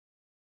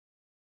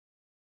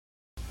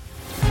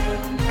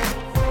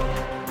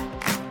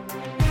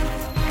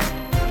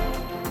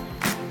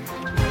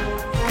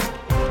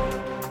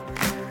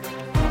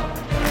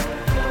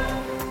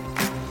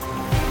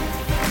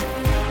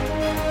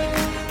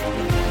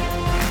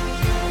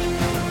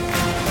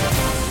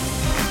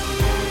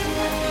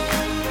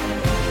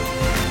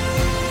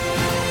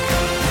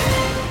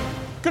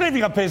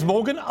Evening, I'm Piers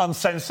Morgan,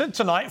 Uncensored.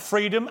 Tonight,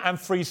 freedom and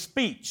free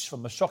speech,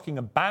 from the shocking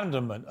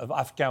abandonment of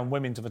Afghan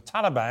women to the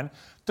Taliban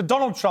to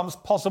Donald Trump's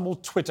possible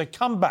Twitter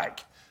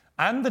comeback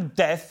and the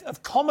death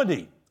of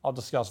comedy. I'll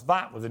discuss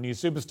that with a new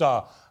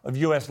superstar of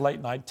US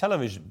late-night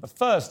television. But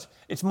first,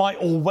 it's my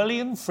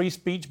Orwellian free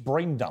speech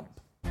brain dump.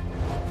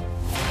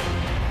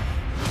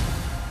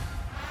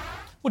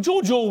 Well,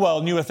 George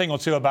Orwell knew a thing or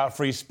two about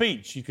free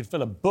speech. You could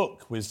fill a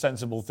book with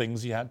sensible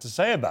things he had to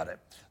say about it.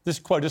 This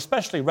quote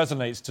especially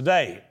resonates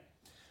today.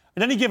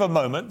 At any given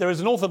moment, there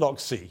is an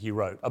orthodoxy, he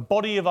wrote, a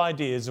body of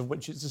ideas of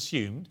which it's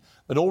assumed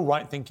that all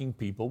right-thinking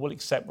people will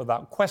accept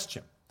without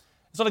question.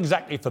 It's not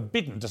exactly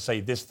forbidden to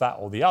say this, that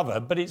or the other,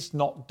 but it's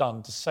not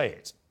done to say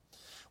it.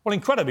 Well,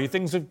 incredibly,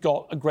 things have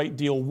got a great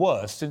deal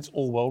worse since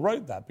Orwell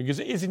wrote that, because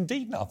it is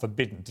indeed now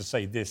forbidden to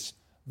say this,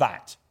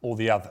 that or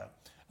the other.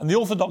 And the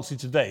orthodoxy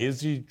today is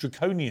the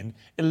draconian,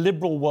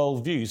 illiberal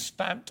worldview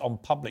stamped on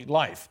public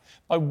life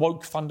by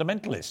woke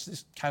fundamentalists,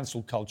 this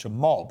cancel culture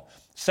mob,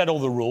 set all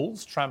the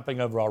rules, trampling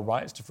over our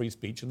rights to free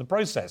speech in the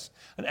process.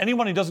 And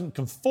anyone who doesn't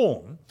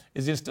conform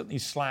is instantly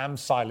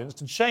slammed,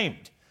 silenced and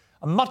shamed.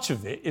 And much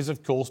of it is,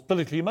 of course,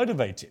 politically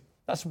motivated.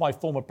 That's why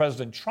former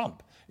President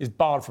Trump is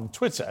barred from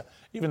Twitter,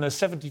 even though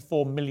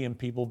 74 million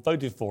people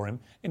voted for him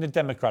in a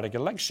democratic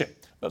election.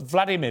 But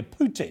Vladimir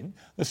Putin,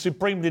 the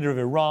supreme leader of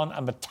Iran,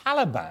 and the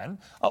Taliban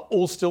are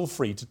all still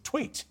free to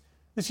tweet.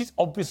 This is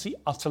obviously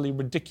utterly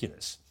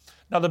ridiculous.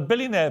 Now, the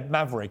billionaire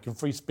maverick and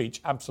free speech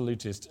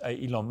absolutist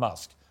Elon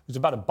Musk, who's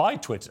about to buy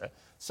Twitter,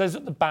 says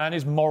that the ban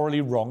is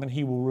morally wrong and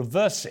he will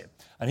reverse it.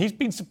 And he's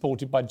been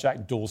supported by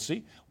Jack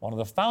Dorsey, one of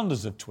the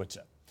founders of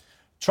Twitter.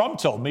 Trump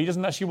told me he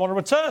doesn't actually want to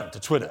return to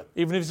Twitter,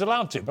 even if he's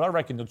allowed to, but I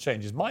reckon he'll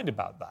change his mind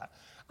about that.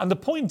 And the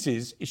point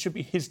is, it should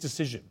be his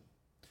decision.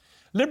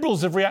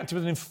 Liberals have reacted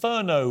with an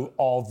inferno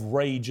of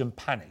rage and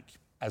panic,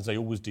 as they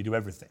always do to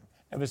everything,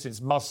 ever since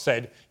Musk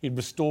said he'd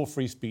restore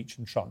free speech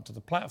and Trump to the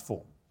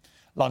platform.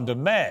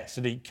 London Mayor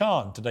Sadiq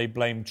Khan today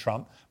blamed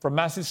Trump for a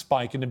massive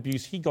spike in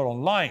abuse he got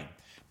online.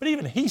 But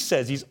even he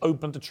says he's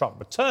open to Trump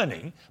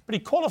returning, but he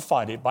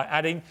qualified it by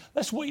adding,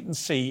 let's wait and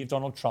see if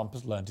Donald Trump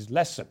has learned his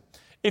lesson.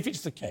 If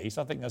it's the case,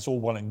 I think that's all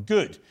well and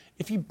good.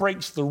 If he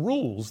breaks the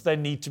rules, there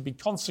need to be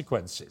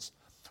consequences.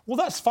 Well,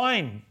 that's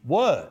fine,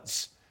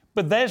 words.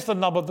 But there's the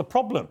nub of the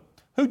problem.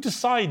 Who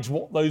decides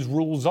what those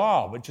rules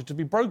are which are to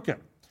be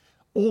broken?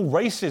 All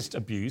racist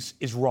abuse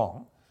is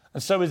wrong,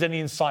 and so is any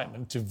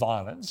incitement to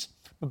violence.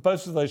 But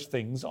both of those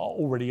things are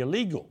already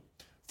illegal.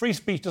 Free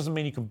speech doesn't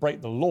mean you can break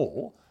the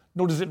law,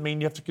 nor does it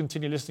mean you have to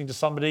continue listening to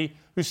somebody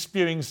who's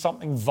spewing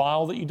something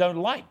vile that you don't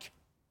like.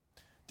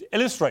 To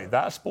illustrate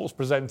that, sports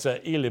presenter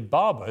Elib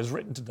Barber has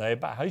written today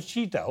about how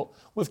she dealt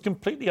with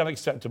completely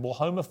unacceptable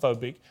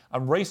homophobic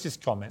and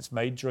racist comments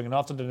made during an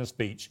after-dinner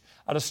speech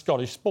at a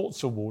Scottish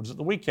Sports Awards at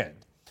the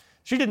weekend.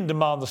 She didn't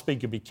demand the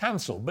speaker be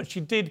cancelled, but she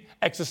did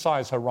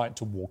exercise her right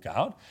to walk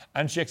out,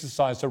 and she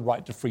exercised her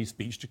right to free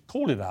speech to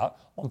call it out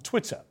on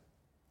Twitter.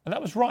 And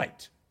that was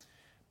right.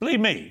 Believe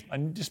me,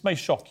 and this may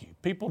shock you,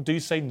 people do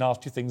say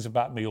nasty things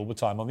about me all the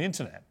time on the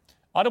internet.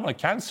 I don't want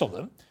to cancel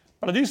them,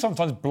 but I do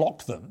sometimes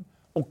block them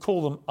or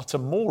call them utter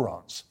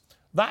morons.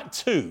 That,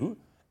 too,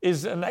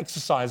 is an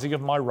exercising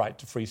of my right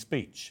to free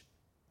speech.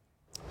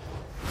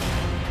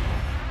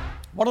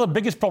 One of the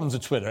biggest problems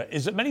of Twitter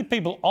is that many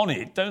people on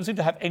it don't seem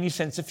to have any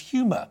sense of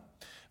humour.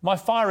 My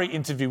fiery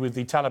interview with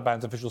the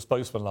Taliban's official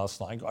spokesman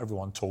last night got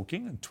everyone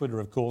talking, and Twitter,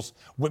 of course,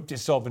 whipped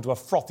itself into a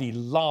frothy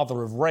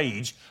lather of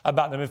rage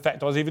about the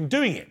effect I was even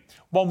doing it.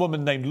 One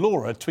woman named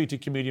Laura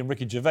tweeted comedian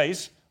Ricky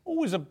Gervais,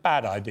 always a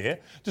bad idea,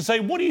 to say,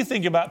 what do you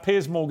think about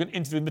Piers Morgan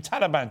interviewing the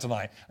Taliban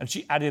tonight? And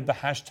she added the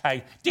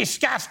hashtag,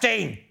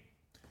 disgusting!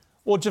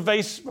 Or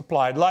Gervais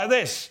replied like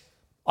this,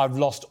 I've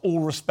lost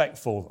all respect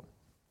for them.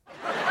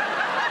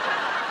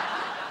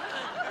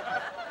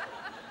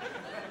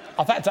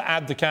 I've had to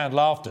add the canned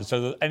laughter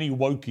so that any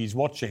wokies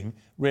watching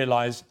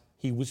realise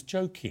he was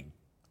joking.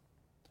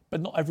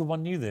 But not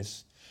everyone knew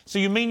this. So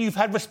you mean you've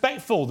had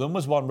respect for them,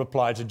 was one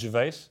reply to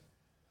Gervais.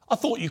 I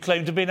thought you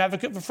claimed to be an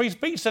advocate for free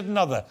speech, said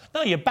another.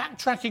 No, you're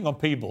backtracking on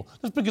people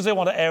just because they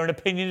want to air an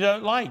opinion you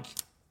don't like.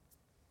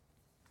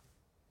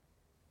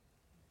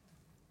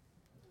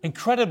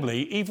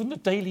 Incredibly, even the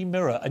Daily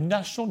Mirror, a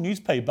national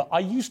newspaper I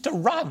used to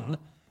run,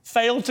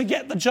 failed to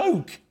get the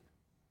joke.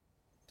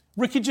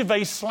 Ricky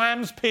Gervais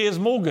slams Piers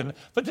Morgan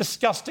for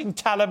disgusting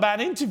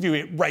Taliban interview,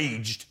 it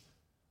raged.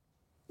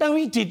 No,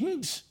 he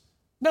didn't.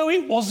 No,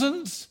 it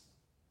wasn't.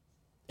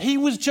 He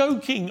was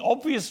joking,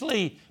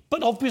 obviously,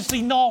 but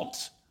obviously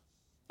not.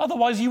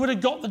 Otherwise, you would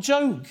have got the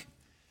joke.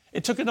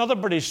 It took another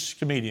British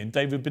comedian,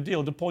 David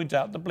Baddiel, to point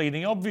out the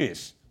bleeding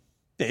obvious.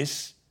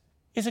 This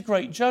is a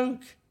great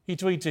joke, he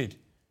tweeted.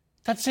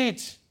 That's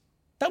it.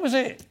 That was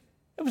it.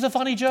 It was a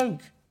funny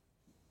joke.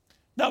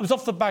 Now, it was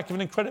off the back of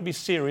an incredibly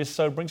serious,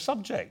 sobering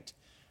subject.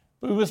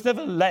 But we must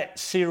never let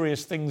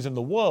serious things in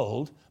the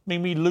world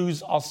mean we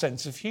lose our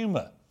sense of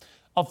humour.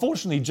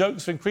 Unfortunately,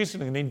 jokes are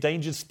increasingly an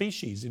endangered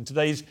species in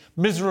today's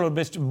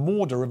miserablest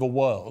mortar of a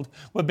world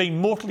where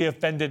being mortally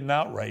offended and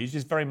outraged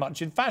is very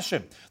much in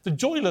fashion. The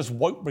joyless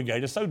woke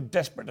brigade are so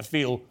desperate to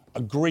feel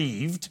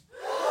aggrieved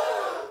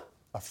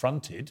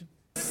affronted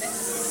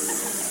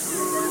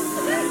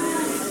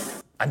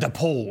and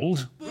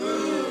appalled.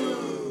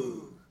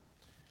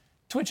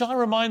 To which I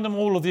remind them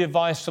all of the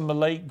advice from the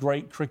late,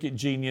 great cricket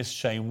genius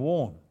Shane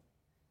Warne.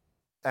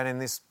 And in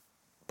this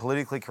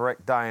politically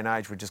correct day and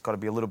age, we've just got to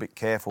be a little bit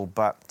careful,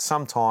 but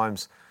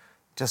sometimes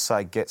just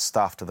say, get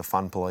stuffed to the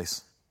fun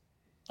police.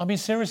 I mean,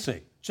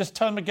 seriously, just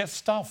tell them to get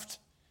stuffed.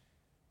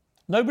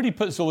 Nobody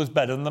puts all this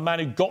better than the man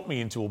who got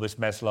me into all this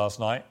mess last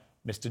night,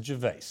 Mr.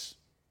 Gervais.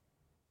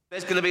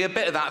 There's going to be a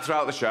bit of that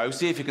throughout the show.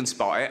 See if you can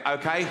spot it,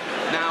 OK?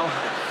 Now,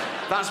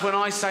 that's when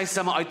I say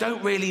something I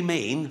don't really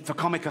mean for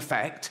comic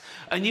effect,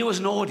 and you as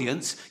an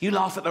audience, you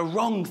laugh at the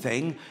wrong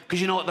thing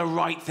because you know what the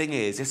right thing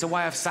is. It's a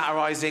way of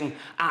satirising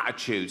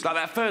attitudes. Like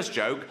that first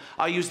joke,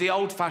 I used the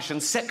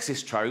old-fashioned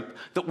sexist trope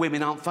that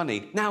women aren't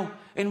funny. Now,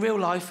 in real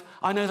life,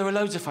 I know there are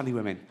loads of funny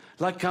women.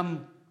 Like, I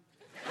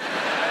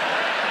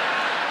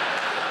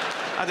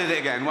did it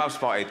again. Well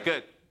spotted.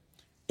 Good.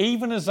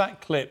 Even as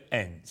that clip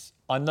ends,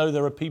 I know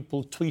there are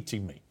people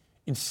tweeting me,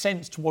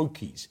 incensed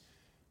wokies,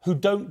 who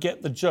don't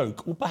get the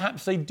joke, or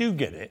perhaps they do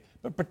get it,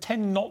 but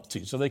pretend not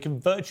to so they can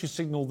virtue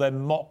signal their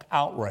mock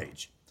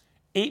outrage.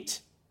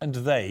 It and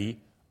they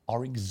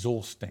are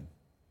exhausting.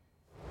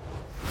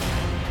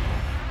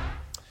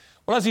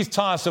 Well, as these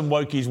tiresome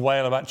wokies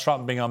wail about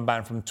Trump being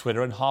unbanned from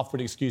Twitter and half-wit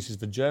excuses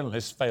for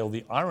journalists fail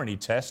the irony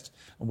test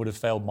and would have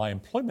failed my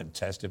employment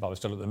test if I was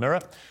still at the Mirror,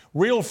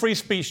 real free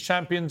speech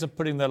champions are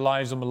putting their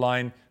lives on the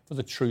line for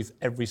the truth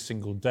every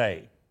single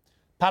day.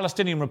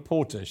 Palestinian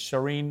reporter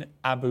Shireen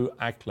Abu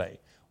Akleh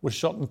was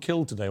shot and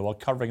killed today while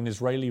covering an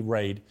Israeli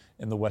raid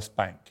in the West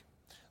Bank.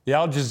 The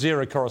Al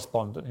Jazeera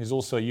correspondent, who's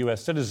also a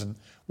US citizen,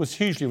 was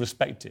hugely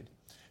respected.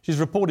 She's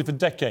reported for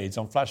decades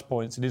on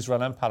flashpoints in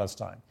Israel and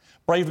Palestine,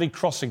 bravely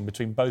crossing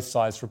between both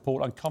sides to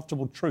report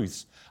uncomfortable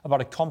truths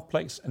about a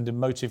complex and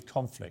emotive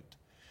conflict.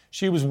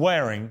 She was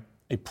wearing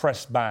a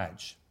press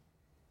badge.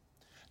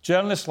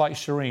 Journalists like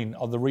Shireen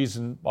are the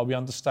reason why we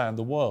understand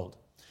the world.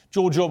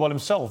 George Orwell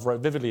himself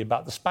wrote vividly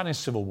about the Spanish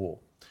Civil War.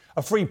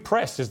 A free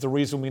press is the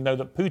reason we know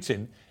that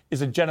Putin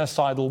is a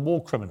genocidal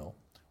war criminal,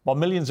 while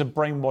millions of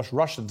brainwashed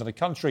Russians in a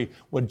country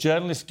where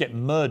journalists get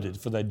murdered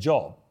for their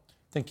job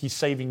think he's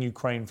saving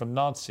Ukraine from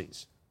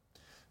Nazis.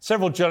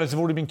 Several journalists have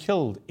already been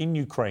killed in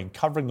Ukraine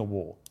covering the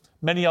war.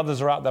 Many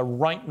others are out there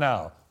right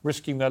now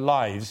risking their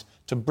lives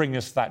to bring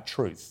us that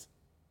truth.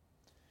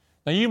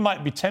 Now, you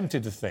might be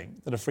tempted to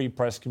think that a free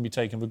press can be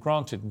taken for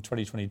granted in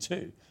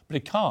 2022, but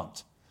it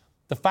can't.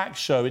 The facts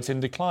show it's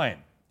in decline.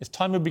 It's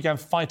time we began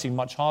fighting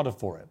much harder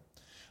for it.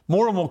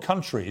 More and more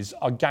countries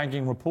are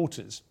gagging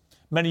reporters.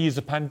 Many use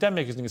the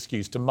pandemic as an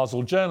excuse to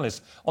muzzle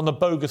journalists on the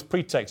bogus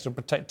pretext of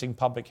protecting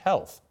public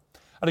health.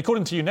 And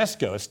according to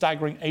UNESCO, a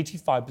staggering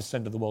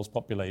 85% of the world's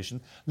population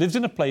lives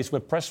in a place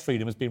where press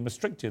freedom has been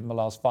restricted in the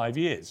last 5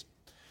 years.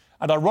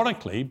 And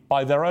ironically,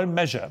 by their own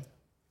measure,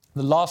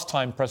 the last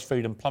time press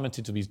freedom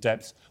plummeted to these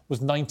depths was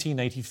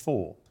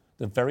 1984,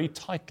 the very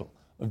title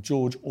of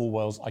George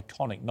Orwell's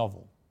iconic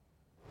novel.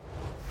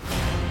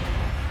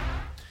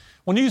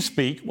 Well,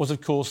 Newspeak was,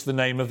 of course, the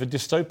name of a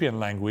dystopian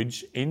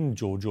language in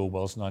George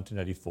Orwell's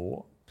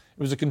 1984.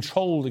 It was a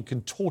controlled and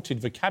contorted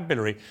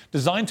vocabulary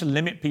designed to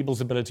limit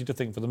people's ability to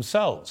think for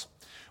themselves.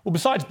 Well,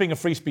 besides being a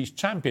free speech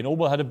champion,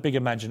 Orwell had a big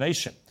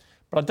imagination.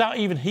 But I doubt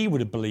even he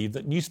would have believed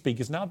that Newspeak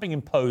is now being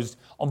imposed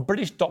on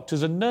British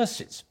doctors and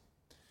nurses.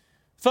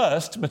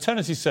 First,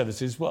 maternity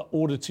services were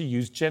ordered to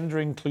use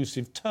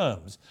gender-inclusive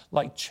terms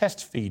like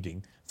chest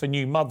feeding for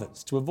new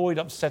mothers to avoid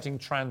upsetting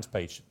trans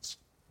patients.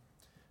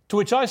 To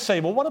which I say,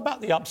 well, what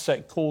about the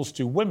upset caused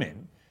to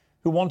women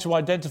who want to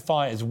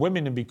identify as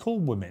women and be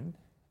called women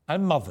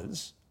and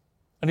mothers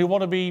and who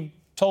want to be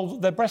told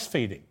that they're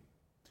breastfeeding?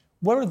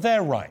 Where are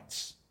their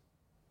rights?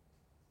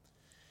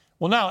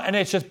 Well, now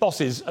NHS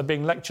bosses are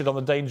being lectured on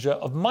the danger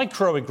of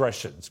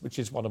microaggressions, which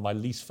is one of my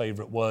least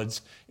favourite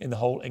words in the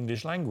whole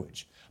English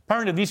language.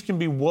 Apparently, these can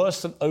be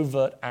worse than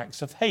overt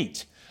acts of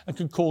hate and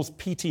can cause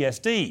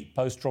PTSD,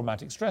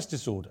 post-traumatic stress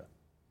disorder.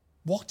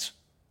 What?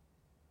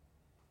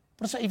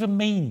 What does that even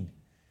mean?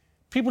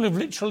 People who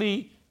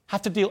literally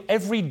have to deal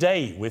every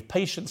day with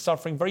patients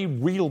suffering very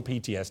real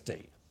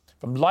PTSD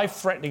from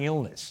life-threatening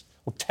illness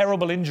or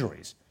terrible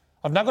injuries.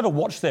 I've now got to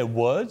watch their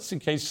words in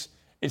case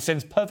it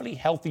sends perfectly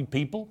healthy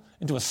people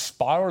into a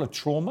spiral of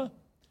trauma.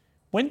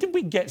 When did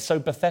we get so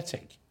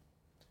pathetic?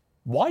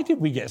 Why did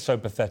we get so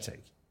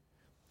pathetic?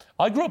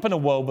 I grew up in a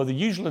world where the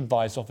usual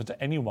advice offered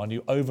to anyone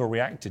who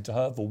overreacted to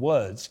hurtful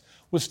words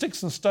was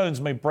sticks and stones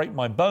may break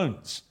my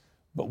bones,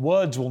 but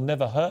words will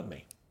never hurt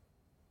me.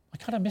 I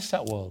kind of miss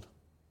that world.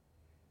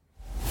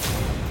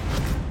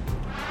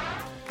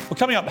 Well,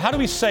 coming up, how do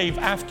we save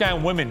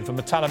Afghan women from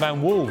the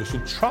Taliban wolves?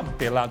 Should Trump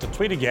be allowed to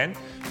tweet again?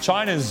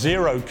 China's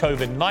zero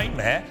COVID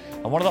nightmare.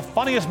 And one of the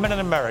funniest men in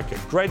America,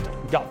 Greg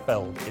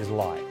Gutfeld, is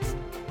live.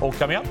 All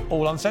coming up,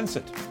 all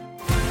uncensored.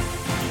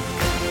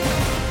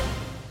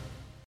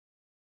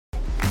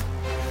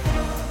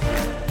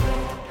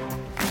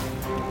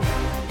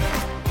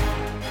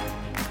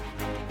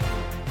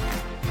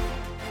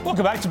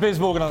 Welcome back to Piers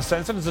Morgan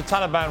Uncensored. As the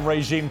Taliban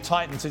regime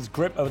tightens its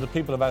grip over the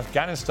people of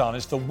Afghanistan,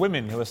 it's the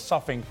women who are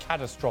suffering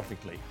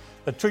catastrophically.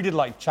 They're treated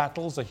like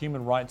chattels, their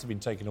human rights have been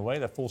taken away,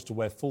 they're forced to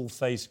wear full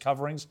face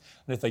coverings,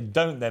 and if they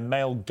don't, their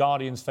male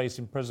guardians face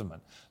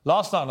imprisonment.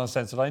 Last night on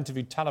Uncensored, I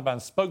interviewed Taliban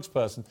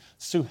spokesperson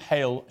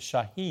Suhail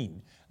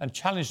Shaheen and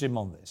challenged him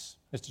on this.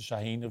 Mr.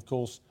 Shaheen, of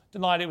course,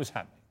 denied it was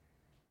happening.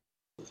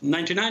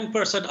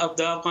 99% of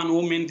the Afghan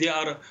women, they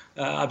are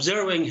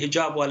observing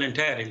hijab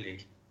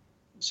voluntarily.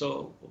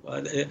 So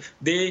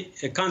they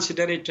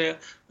consider it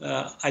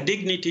a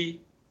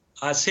dignity,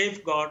 a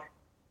safeguard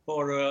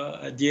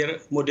for their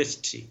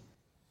modesty.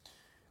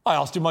 I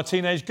asked him why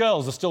teenage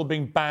girls are still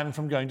being banned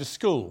from going to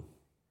school.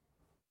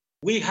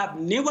 We have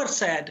never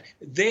said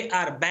they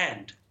are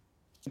banned.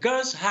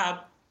 Girls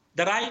have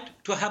the right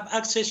to have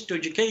access to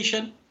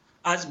education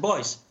as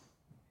boys.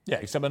 Yeah,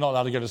 except they're not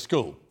allowed to go to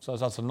school. So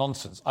that's a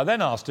nonsense. I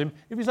then asked him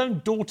if his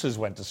own daughters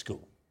went to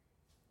school.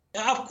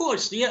 Of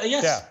course,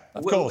 yes. Yeah,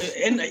 of course.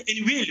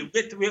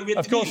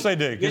 Of course they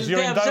do, because you're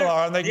in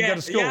Doha and they can go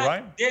to school,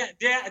 right?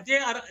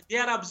 They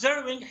are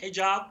observing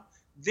hijab.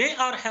 They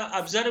are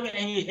observing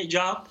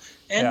hijab.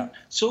 And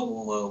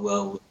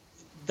so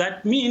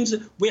that means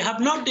we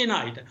have not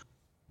denied.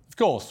 Of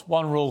course,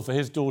 one rule for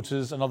his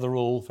daughters, another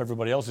rule for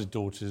everybody else's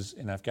daughters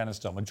in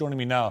Afghanistan. Well, joining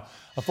me now,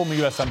 a former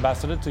US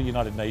ambassador to the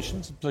United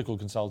Nations, political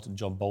consultant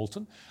John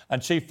Bolton,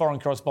 and chief foreign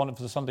correspondent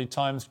for the Sunday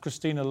Times,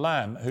 Christina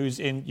Lamb, who's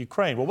in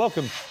Ukraine. Well,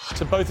 welcome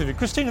to both of you.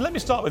 Christina, let me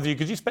start with you,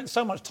 because you spent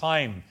so much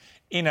time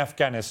in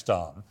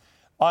Afghanistan.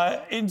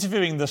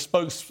 Interviewing the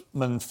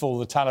spokesman for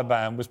the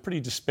Taliban was pretty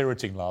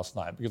dispiriting last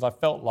night, because I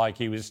felt like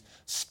he was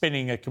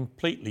spinning a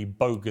completely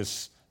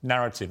bogus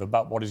narrative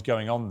about what is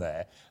going on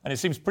there. And it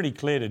seems pretty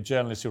clear to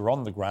journalists who are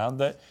on the ground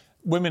that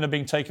women are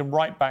being taken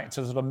right back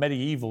to the sort of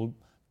medieval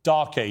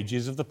dark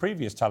ages of the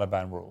previous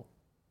Taliban rule.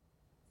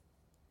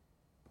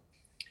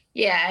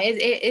 Yeah,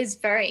 it is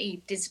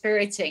very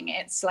dispiriting.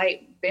 It's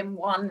like been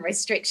one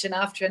restriction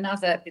after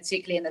another,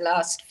 particularly in the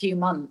last few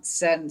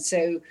months. And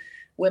so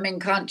women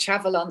can't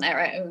travel on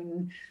their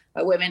own.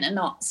 Women are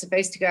not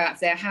supposed to go out of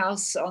their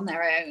house on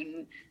their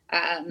own.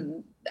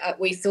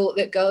 We thought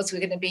that girls were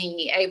going to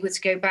be able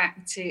to go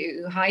back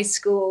to high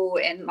school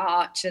in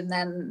March, and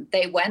then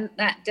they went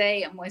that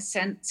day and were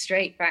sent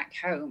straight back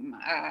home,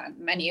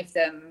 many of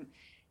them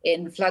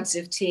in floods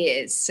of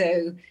tears.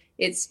 So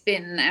it's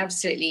been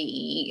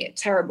absolutely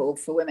terrible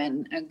for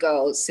women and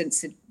girls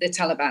since the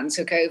Taliban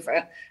took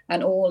over,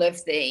 and all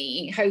of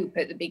the hope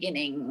at the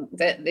beginning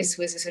that this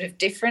was a sort of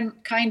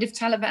different kind of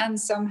Taliban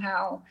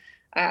somehow.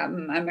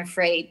 I'm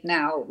afraid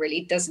now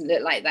really doesn't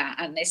look like that.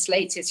 And this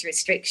latest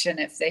restriction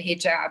of the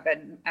hijab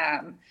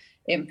and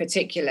in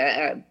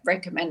particular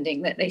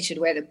recommending that they should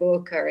wear the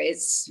burqa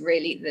is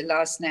really the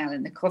last nail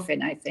in the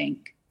coffin, I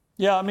think.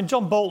 Yeah, I mean,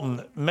 John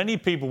Bolton, many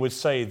people would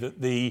say that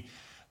the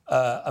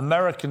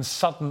American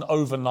sudden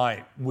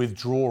overnight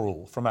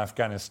withdrawal from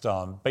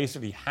Afghanistan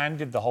basically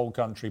handed the whole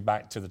country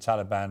back to the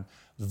Taliban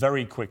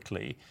very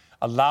quickly,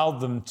 allowed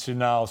them to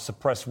now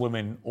suppress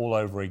women all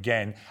over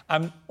again,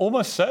 and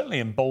almost certainly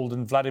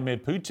emboldened Vladimir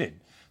Putin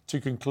to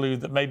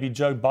conclude that maybe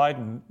Joe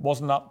Biden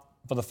wasn't up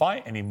for the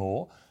fight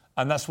anymore,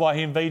 and that's why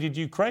he invaded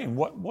Ukraine.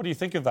 What do you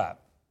think of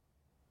that?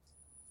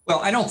 Well,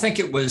 I don't think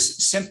it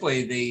was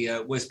simply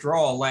the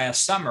withdrawal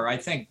last summer. I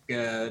think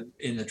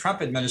in the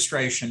Trump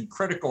administration,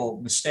 critical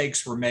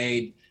mistakes were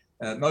made,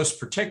 most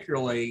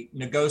particularly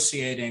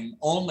negotiating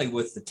only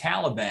with the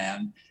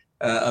Taliban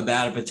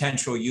about a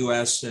potential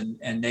U.S.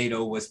 and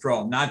NATO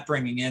withdrawal, not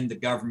bringing in the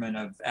government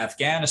of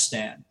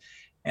Afghanistan.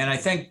 And I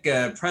think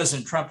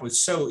President Trump was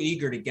so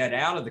eager to get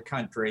out of the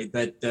country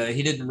that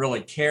he didn't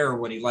really care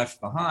what he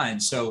left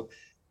behind. So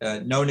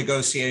no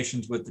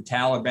negotiations with the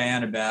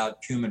Taliban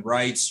about human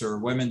rights or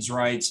women's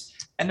rights,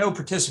 and no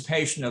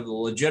participation of the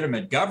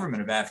legitimate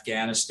government of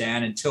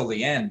Afghanistan until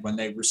the end, when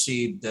they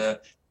received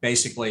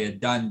basically a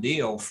done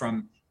deal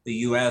from the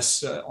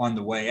U.S. On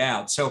the way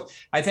out. So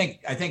I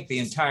think the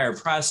entire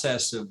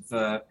process of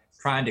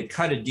trying to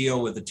cut a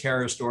deal with a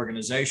terrorist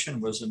organization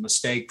was a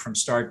mistake from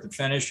start to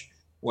finish.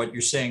 What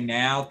you're seeing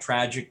now,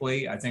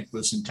 tragically, I think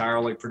was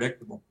entirely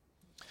predictable.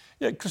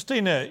 Yeah,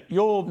 Christina,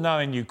 you're now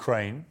in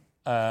Ukraine.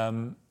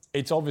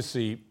 It's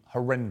obviously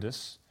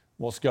horrendous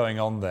what's going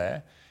on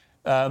there.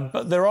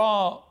 But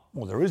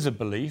there is a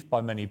belief by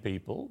many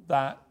people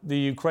that the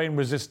Ukraine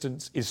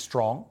resistance is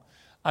strong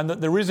and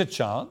that there is a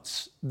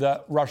chance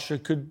that Russia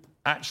could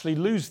actually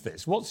lose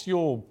this. What's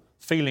your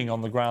feeling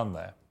on the ground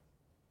there?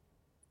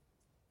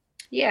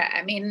 Yeah,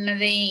 I mean,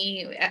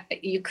 the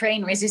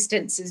Ukraine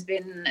resistance has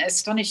been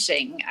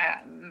astonishing,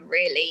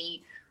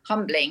 really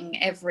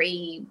humbling.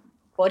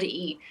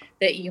 Everybody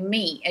that you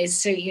meet is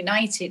so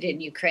united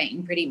in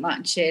Ukraine, pretty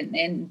much,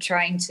 in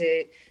trying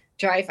to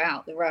drive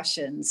out the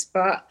Russians.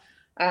 But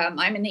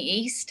I'm in the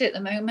east at the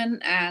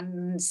moment,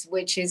 and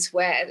which is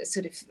where the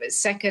sort of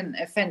second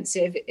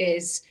offensive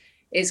is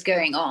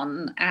going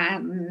on.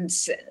 And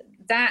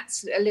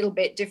that's a little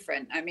bit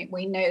different. I mean,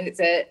 we know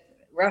that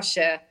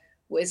Russia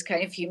was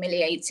kind of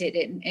humiliated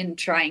in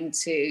trying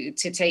to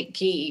take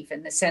Kyiv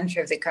in the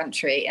center of the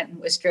country and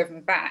was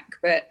driven back.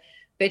 But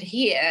But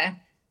here,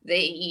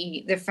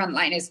 the front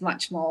line is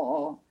much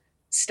more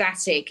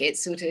static.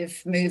 It's sort of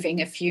moving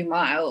a few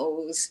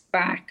miles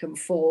back and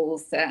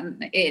forth,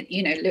 and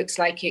it, looks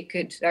like it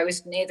could. I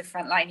was near the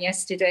front line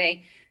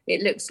yesterday.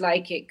 It looks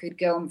like it could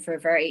go on for a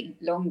very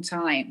long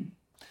time.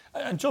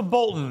 And John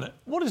Bolton,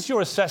 what is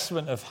your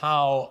assessment of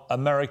how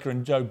America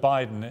and Joe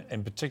Biden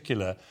in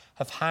particular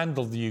have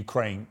handled the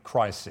Ukraine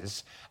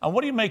crisis? And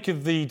what do you make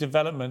of the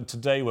development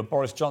today where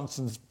Boris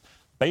Johnson's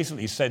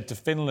basically said to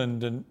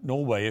Finland and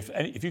Norway,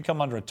 if you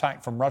come under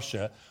attack from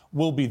Russia,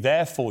 we'll be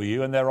there for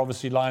you, and they're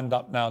obviously lined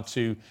up now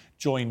to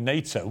join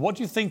NATO. What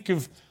do you think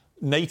of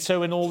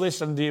NATO in all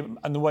this and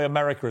the way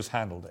America has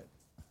handled it?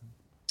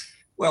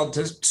 Well,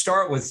 to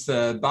start with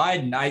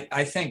Biden,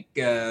 I think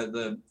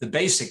the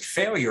basic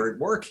failure at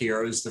work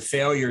here is the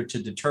failure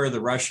to deter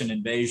the Russian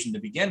invasion to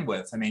begin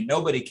with. I mean,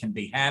 nobody can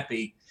be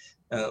happy,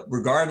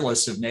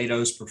 regardless of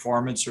NATO's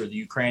performance or the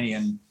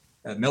Ukrainian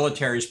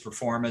military's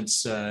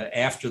performance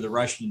after the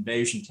Russian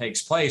invasion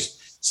takes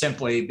place,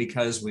 simply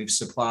because we've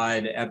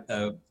supplied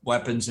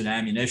weapons and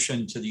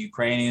ammunition to the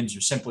Ukrainians,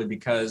 or simply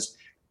because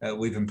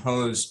we've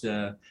imposed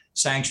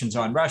sanctions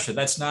on Russia.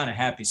 That's not a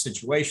happy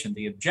situation.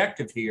 The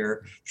objective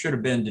here should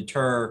have been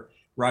deter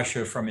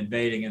Russia from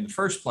invading in the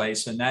first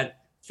place, and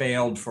that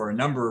failed for a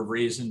number of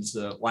reasons: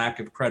 the lack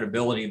of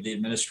credibility of the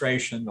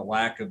administration, the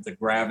lack of the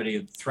gravity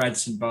of the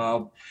threats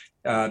involved,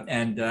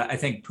 and I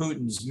think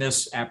Putin's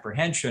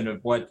misapprehension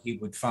of what he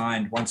would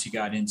find once he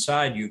got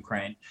inside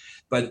Ukraine.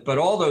 But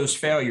all those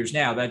failures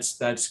now,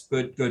 that's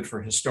good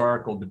for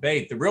historical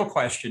debate. The real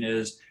question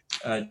is,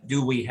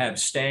 do we have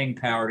staying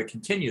power to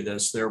continue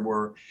this? There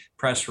were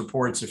press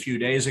reports a few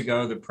days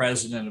ago, the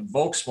president of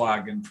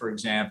Volkswagen, for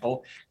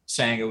example,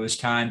 saying it was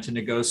time to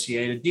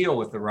negotiate a deal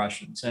with the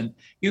Russians. And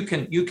you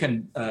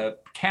can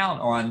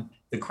count on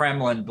the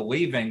Kremlin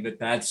believing that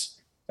that's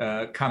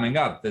coming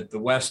up, that the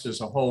West as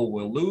a whole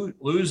will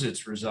lose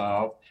its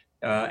resolve,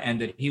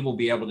 and that he will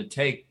be able to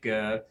take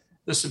the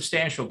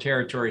substantial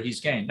territory he's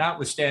gained,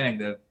 notwithstanding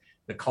the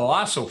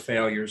colossal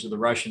failures of the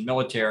Russian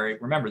military.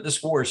 Remember,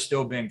 this war is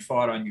still being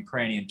fought on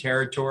Ukrainian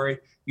territory.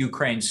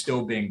 Ukraine's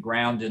still being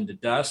ground into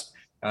dust,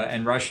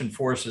 and Russian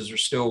forces are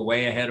still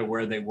way ahead of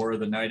where they were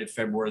the night of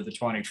February the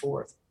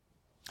 24th.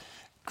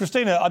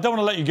 Christina, I don't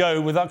want to let you go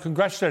without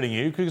congratulating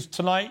you, because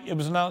tonight it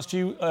was announced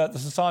you, the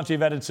Society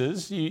of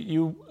Editors,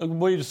 you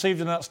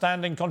received an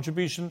outstanding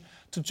contribution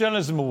to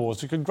Journalism Awards.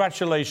 So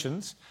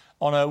congratulations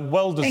on a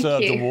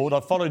well-deserved award.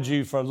 I've followed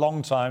you for a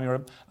long time. You're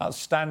an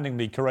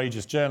outstandingly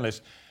courageous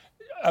journalist.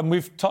 And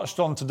we've touched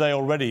on today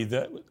already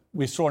that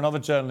we saw another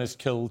journalist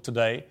killed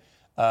today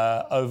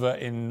over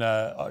in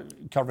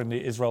covering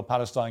the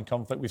Israel-Palestine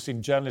conflict. We've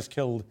seen journalists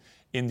killed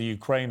in the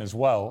Ukraine as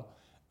well.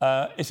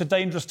 It's a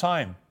dangerous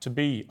time to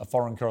be a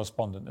foreign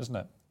correspondent, isn't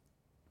it?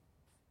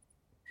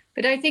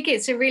 But I think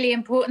it's a really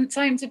important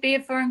time to be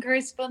a foreign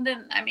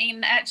correspondent. I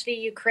mean, actually,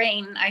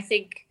 Ukraine, I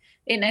think,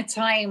 in a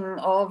time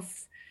of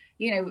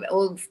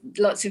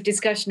lots of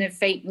discussion of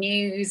fake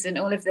news and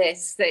all of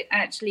this, that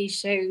actually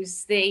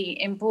shows the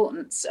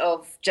importance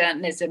of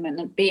journalism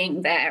and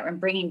being there and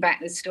bringing back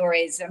the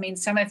stories. I mean,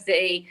 some of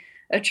the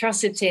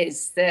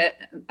atrocities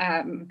that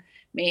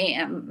me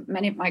and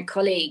many of my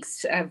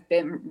colleagues have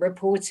been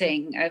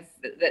reporting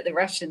that the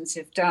Russians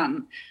have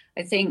done,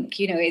 I think,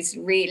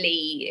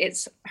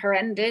 it's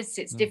horrendous.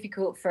 It's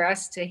difficult for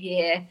us to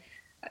hear,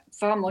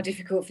 far more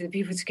difficult for the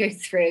people to go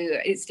through.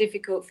 It's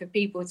difficult for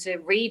people to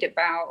read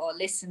about or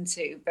listen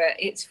to, but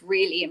it's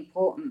really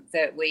important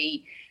that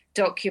we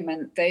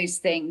document those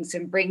things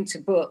and bring to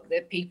book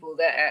the people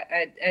that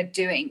are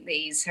doing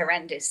these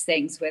horrendous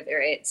things, whether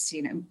it's,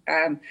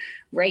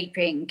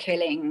 raping,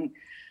 killing,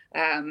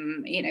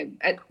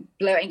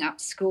 blowing up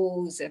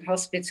schools and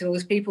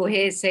hospitals. People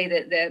here say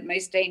that the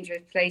most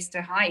dangerous place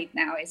to hide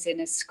now is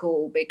in a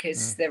school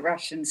because the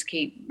Russians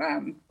keep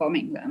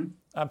bombing them.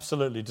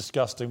 Absolutely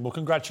disgusting. Well,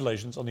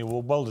 congratulations on the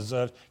award. Well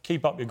deserved.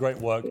 Keep up your great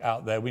work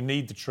out there. We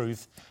need the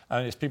truth,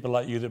 and it's people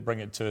like you that bring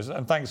it to us.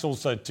 And thanks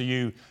also to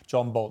you,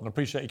 John Bolton.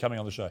 Appreciate you coming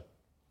on the show.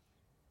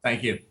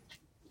 Thank you.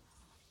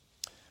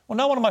 Well,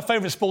 now one of my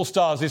favourite sports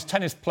stars is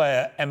tennis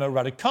player Emma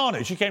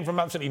Raducanu. She came from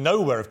absolutely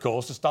nowhere, of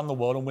course, to stun the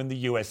world and win the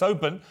US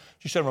Open.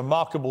 She showed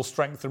remarkable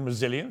strength and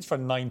resilience for a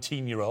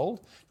 19-year-old.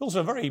 She's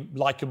also a very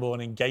likeable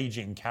and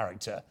engaging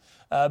character.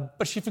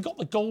 But she forgot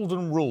the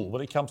golden rule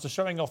when it comes to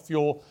showing off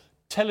your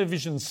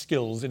television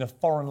skills in a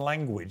foreign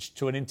language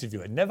to an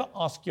interviewer. Never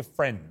ask your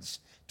friends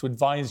to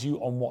advise you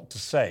on what to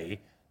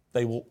say.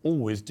 They will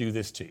always do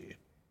this to you.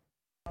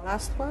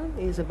 Last one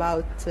is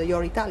about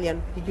your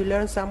Italian. Did you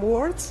learn some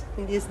words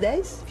in these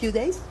days, few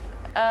days?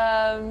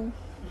 I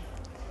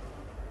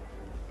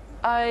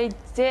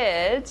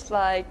did, Is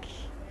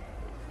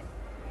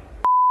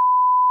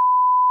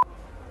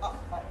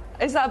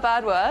that a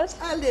bad word?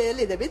 A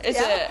little bit, Is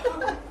it?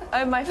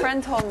 Oh, my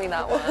friend told me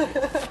that one.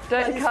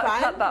 Don't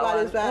cut that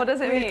one. What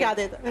does it mean? Cut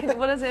it.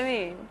 What does it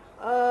mean?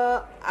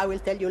 I will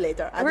tell you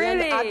later.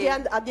 Really?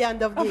 At the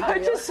end of the interview. I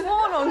just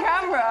sworn on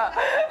camera.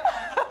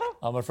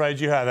 I'm afraid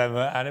you have,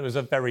 Emma, and it was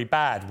a very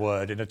bad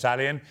word in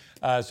Italian.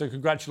 So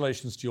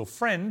congratulations to your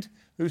friend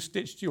who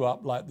stitched you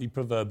up like the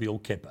proverbial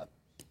kipper.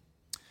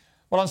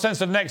 Well,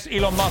 Uncensored next,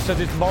 Elon Musk says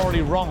it's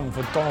morally wrong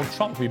for Donald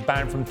Trump to be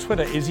banned from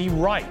Twitter. Is he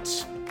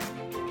right?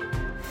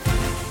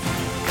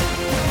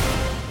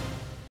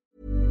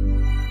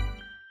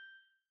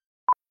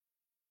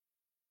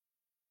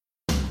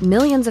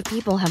 Millions of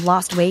people have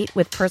lost weight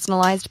with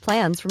personalized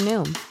plans from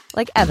Noom.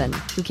 Like Evan,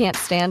 who can't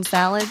stand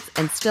salads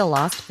and still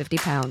lost 50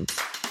 pounds.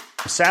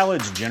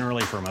 Salads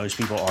generally for most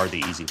people are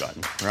the easy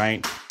button,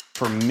 right?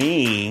 For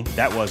me,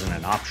 that wasn't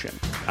an option.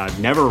 I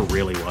never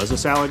really was a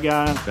salad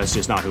guy. That's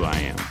just not who I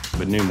am.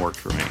 But Noom worked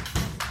for me.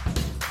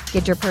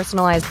 Get your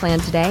personalized plan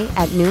today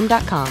at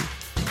Noom.com.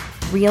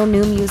 Real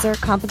Noom user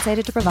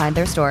compensated to provide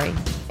their story.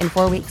 In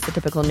 4 weeks, the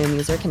typical Noom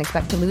user can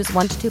expect to lose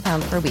 1 to 2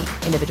 pounds per week.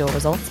 Individual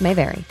results may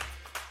vary.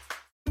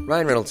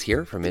 Ryan Reynolds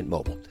here from Mint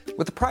Mobile.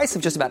 With the price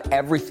of just about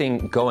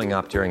everything going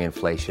up during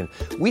inflation,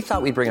 we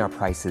thought we'd bring our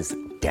prices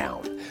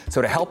down.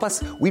 So to help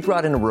us, we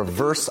brought in a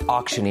reverse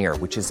auctioneer,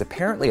 which is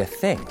apparently a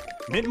thing.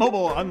 Mint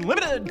Mobile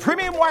Unlimited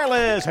Premium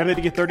Wireless. How to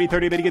get 30,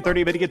 30, bit to get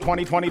 30, bit to get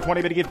 20, 20,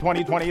 20, bit to get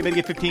 20, 20, bit to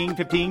get 15,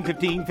 15,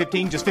 15,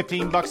 15, just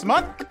 $15 a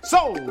month?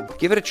 Sold!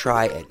 Give it a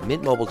try at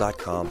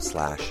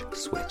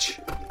mintmobile.com/switch.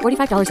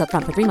 $45 up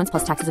front for 3 months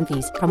plus taxes and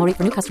fees. Promo rate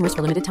for new customers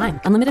for limited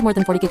time. Unlimited more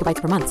than 40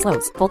 gigabytes per month.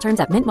 Slows full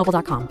terms at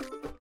mintmobile.com.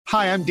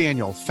 Hi, I'm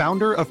Daniel,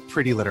 founder of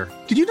Pretty Litter.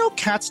 Did you know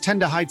cats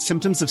tend to hide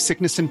symptoms of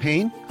sickness and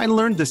pain? I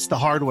learned this the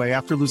hard way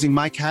after losing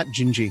my cat,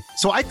 Gingy.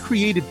 So I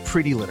created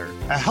Pretty Litter,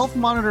 a health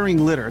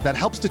monitoring litter that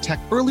helps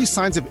detect early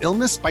signs of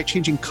illness by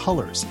changing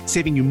colors,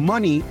 saving you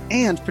money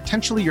and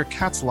potentially your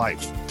cat's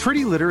life.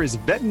 Pretty Litter is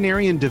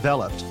veterinarian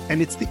developed,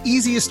 and it's the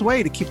easiest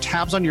way to keep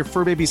tabs on your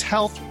fur baby's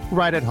health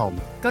right at home.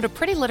 Go to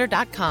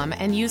prettylitter.com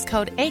and use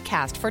code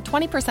ACAST for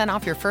 20%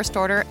 off your first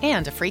order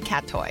and a free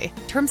cat toy.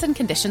 Terms and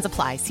conditions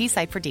apply. See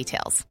site for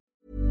details.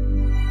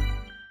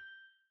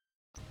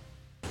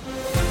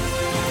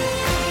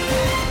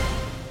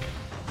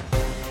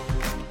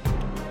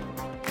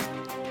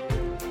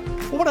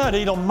 When I heard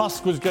Elon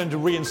Musk was going to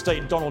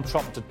reinstate Donald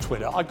Trump to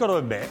Twitter, I've got to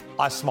admit,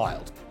 I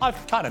smiled.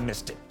 I've kind of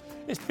missed it.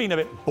 It's been a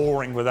bit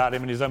boring without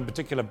him and his own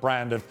particular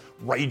brand of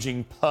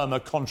raging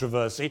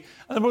perma-controversy.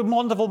 And there were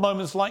wonderful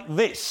moments like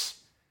this.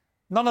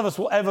 None of us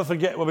will ever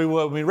forget where we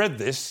were when we read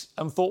this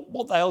and thought,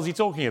 what the hell is he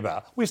talking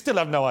about? We still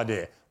have no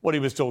idea what he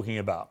was talking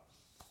about.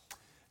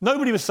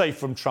 Nobody was safe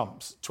from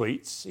Trump's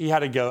tweets. He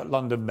had a go at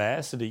London Mayor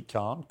Sadiq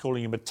Khan,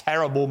 calling him a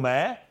terrible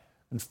mayor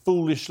and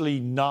foolishly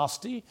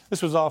nasty.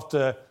 This was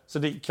after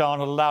Sadiq Khan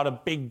had allowed a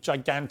big,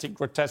 gigantic,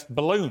 grotesque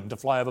balloon to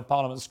fly over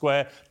Parliament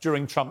Square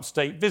during Trump's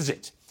state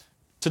visit.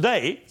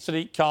 Today,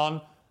 Sadiq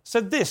Khan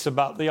said this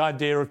about the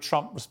idea of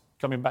Trump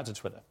coming back to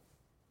Twitter.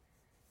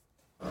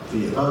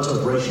 The amount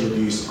of racial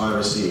abuse I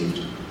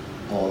received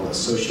on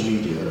social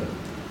media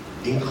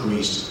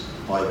increased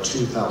by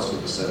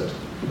 2,000%.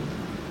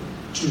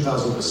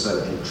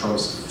 2,000% in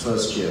Trump's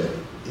first year.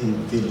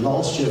 In the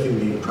last year of him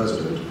being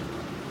president,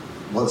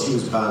 once he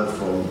was banned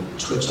from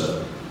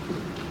Twitter,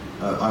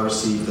 I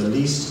received the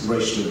least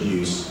racial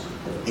abuse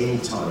of any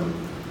time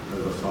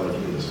over 5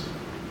 years.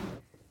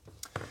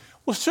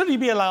 Well, should he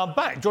be allowed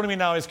back? Joining me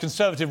now is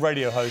Conservative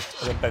radio host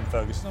Ben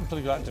Ferguson and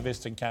political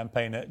activist and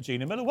campaigner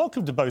Gina Miller.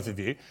 Welcome to both of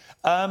you.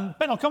 Ben,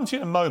 I'll come to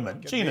you in a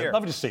moment. Gina,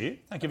 lovely to see you.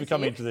 Thank you for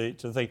coming to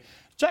the thing.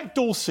 Jack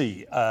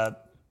Dorsey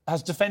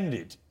has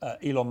defended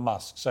Elon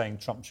Musk, saying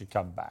Trump should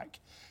come back.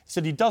 He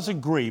said he does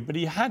agree, but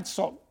he had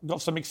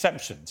got some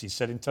exceptions, he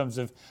said, in terms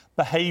of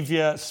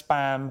behaviour,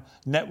 spam,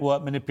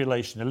 network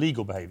manipulation,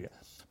 illegal behaviour.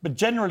 But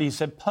generally, he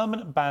said,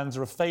 permanent bans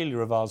are a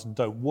failure of ours and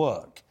don't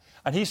work.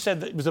 And he said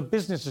that it was a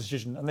business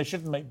decision and they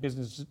shouldn't make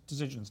business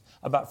decisions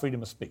about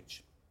freedom of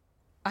speech.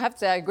 I have to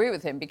say I agree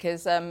with him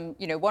because,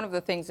 one of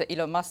the things that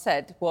Elon Musk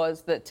said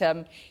was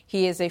that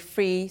he is a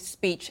free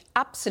speech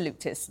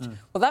absolutist.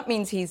 Well, that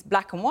means he's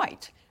black and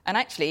white. And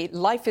actually,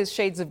 life is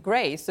shades of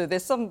grey. So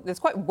there's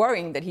quite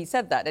worrying that he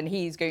said that. And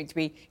he's going to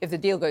be, if the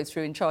deal goes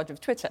through, in charge of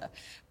Twitter.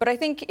 But I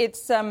think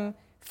it's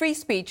free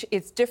speech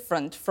is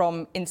different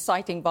from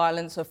inciting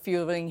violence or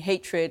fueling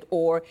hatred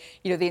or,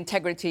 the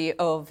integrity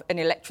of an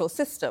electoral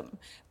system.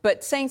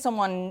 But saying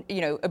someone,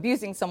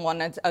 abusing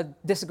someone and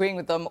disagreeing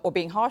with them or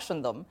being harsh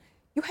on them,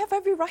 you have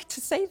every right to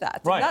say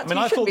that. Right.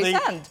 I thought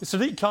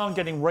Sadiq Khan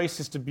getting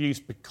racist abuse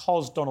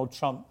because Donald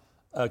Trump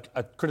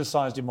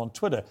criticised him on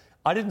Twitter.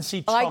 I didn't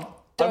see Trump...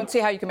 I don't see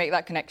how you can make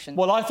that connection.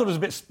 Well, I thought it was a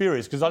bit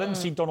spurious because I didn't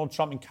see Donald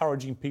Trump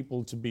encouraging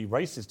people to be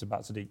racist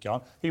about Sadiq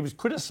Khan. He was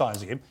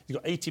criticising him. He's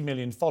got 80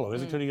 million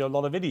followers, including a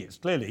lot of idiots,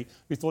 clearly,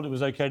 who thought it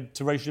was OK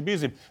to racially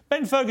abuse him.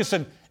 Ben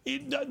Ferguson,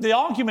 the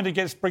argument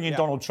against bringing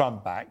Donald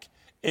Trump back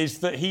is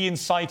that he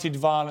incited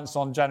violence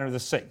on January the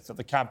 6th at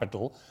the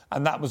Capitol,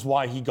 and that was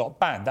why he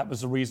got banned. That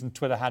was the reason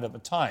Twitter had at the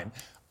time.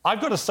 I've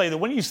got to say that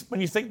when you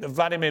think that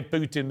Vladimir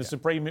Putin, the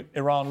supreme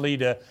Iran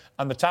leader,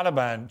 and the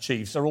Taliban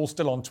chiefs are all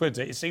still on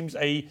Twitter, it seems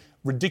a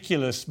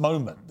ridiculous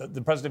moment that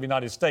the President of the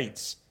United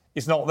States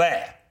is not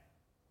there.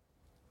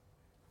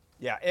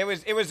 Yeah, it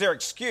was their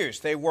excuse.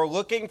 They were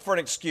looking for an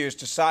excuse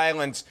to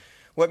silence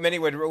what many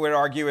would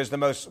argue is the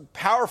most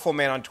powerful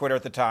man on Twitter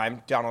at the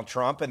time, Donald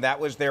Trump, and that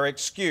was their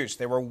excuse.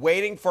 They were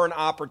waiting for an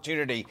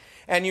opportunity.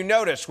 And you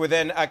notice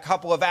within a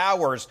couple of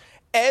hours,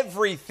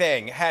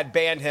 everything had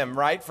banned him,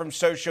 right, from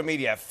social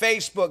media.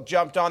 Facebook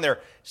jumped on there.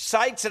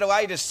 Sites that allow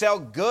you to sell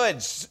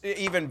goods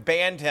even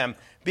banned him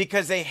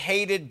because they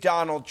hated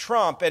Donald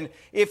Trump. And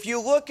if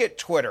you look at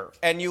Twitter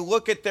and you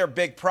look at their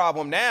big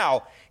problem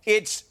now,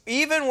 it's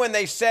even when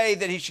they say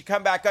that he should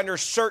come back under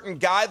certain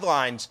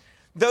guidelines,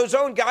 those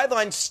own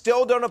guidelines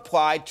still don't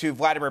apply to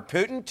Vladimir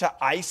Putin, to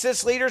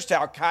ISIS leaders, to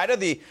al-Qaeda,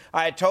 the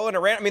Ayatollah in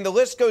Iran. I mean, the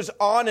list goes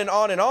on and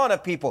on and on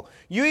of people.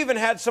 You even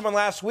had someone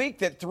last week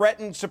that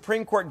threatened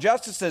Supreme Court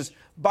justices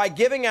by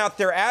giving out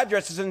their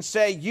addresses and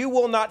say, you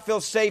will not feel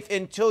safe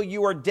until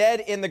you are dead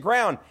in the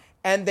ground.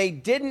 And they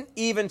didn't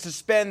even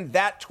suspend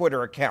that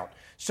Twitter account.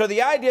 So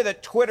the idea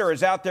that Twitter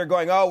is out there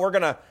going, oh,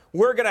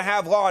 we're gonna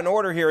have law and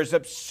order here is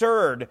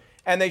absurd.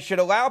 And they should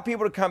allow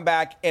people to come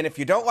back. And if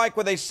you don't like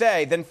what they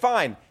say, then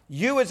fine.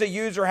 You as a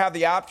user have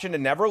the option to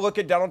never look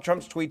at Donald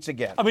Trump's tweets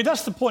again. I mean,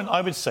 that's the point I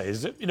would say,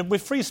 is that,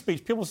 with free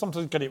speech, people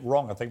sometimes get it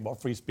wrong, I think,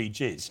 what free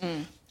speech is.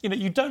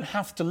 You don't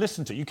have to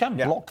listen to it. You can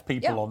block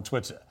people on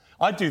Twitter.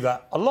 I do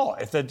that a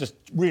lot if they're just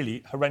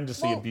really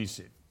horrendously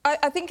abusive.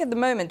 I think at the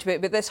moment,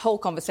 with this whole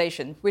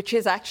conversation, which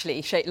is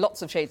actually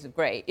lots of shades of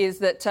grey, is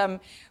that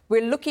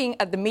we're looking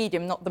at the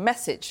medium, not the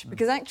message.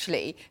 Because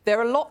actually, there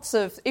are lots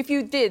of... If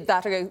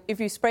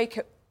you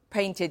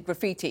spray-painted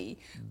graffiti,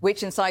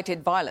 which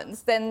incited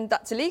violence, then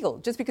that's illegal.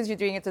 Just because you're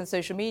doing it on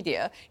social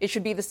media, it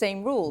should be the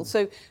same rules.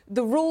 So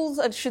the rules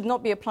should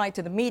not be applied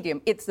to the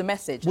medium, it's the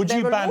message. Would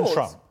you ban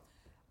Trump?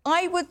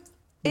 I would...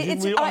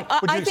 Would you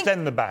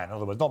extend the ban, in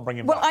other words, not bring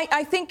him back? Well,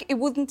 I think it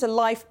wasn't a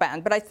life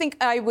ban, but I think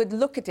I would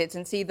look at it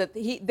and see that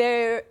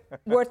there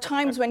were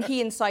times when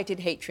he incited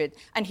hatred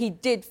and he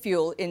did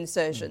fuel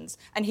insurgents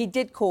and he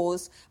did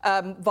cause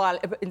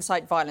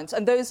incite violence.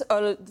 And those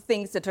are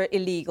things that are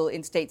illegal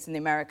in states in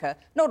America.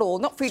 Not all,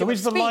 not freedom of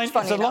speech, funny enough. So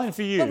is the line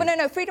for you? But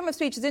no, freedom of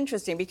speech is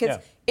interesting because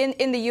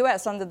in the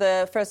US, under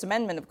the First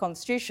Amendment of the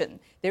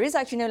Constitution, there is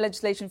actually no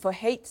legislation for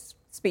hate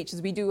speech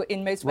as we do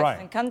in most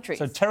Western countries.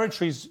 So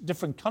territories,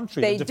 different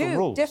countries have different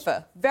rules. They do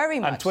differ, very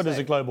much. And Twitter's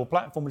a global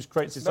platform which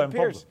creates its own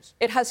problems.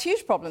 It has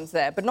huge problems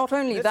there, but not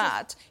only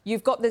that,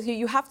 you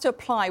have to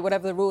apply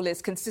whatever the rule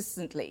is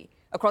consistently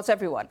across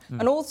everyone.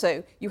 And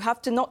also, you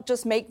have to not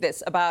just make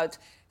this about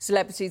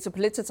celebrities or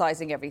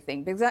politicising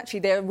everything, because actually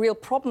there are real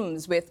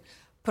problems with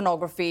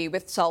pornography,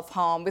 with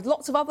self-harm, with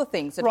lots of other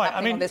things that are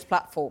happening on this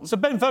platform. So,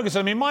 Ben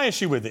Ferguson, my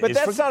issue with it is... But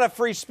that's not a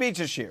free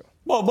speech issue.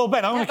 Well,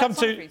 Ben, I want to come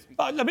to...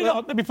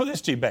 Let me put this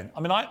to you, Ben. I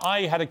mean,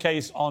 I had a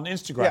case on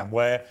Instagram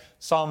where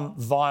some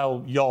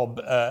vile yob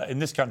in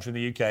this country,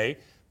 in the UK,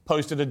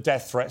 posted a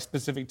death threat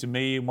specific to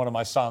me and one of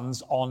my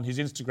sons on his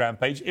Instagram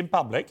page in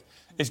public.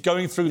 It's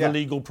going through the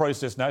legal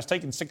process now. It's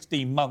taken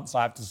 16 months,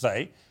 I have to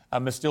say,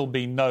 and there's still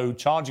been no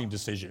charging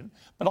decision.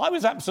 But I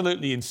was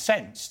absolutely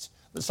incensed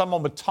that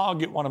someone would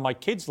target one of my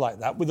kids like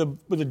that with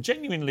a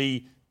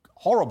genuinely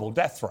horrible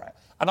death threat.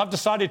 And I've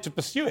decided to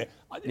pursue it.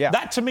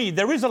 That, to me,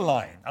 there is a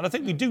line. And I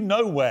think we do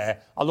know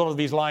where a lot of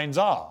these lines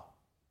are.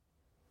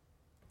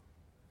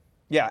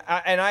 Yeah,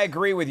 and I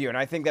agree with you, and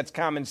I think that's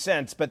common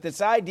sense. But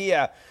this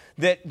idea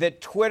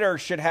that Twitter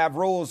should have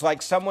rules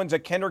like someone's a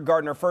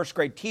kindergarten or first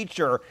grade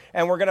teacher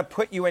and we're going to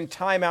put you in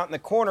timeout in the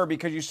corner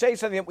because you say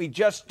something that we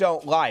just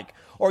don't like,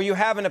 or you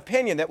have an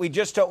opinion that we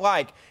just don't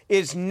like,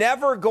 is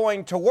never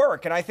going to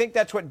work. And I think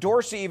that's what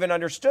Dorsey even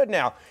understood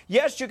now.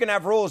 Yes, you can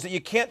have rules that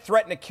you can't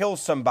threaten to kill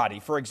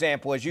somebody, for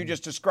example, as you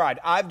just described.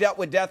 I've dealt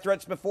with death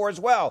threats before as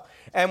well.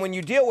 And when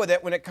you deal with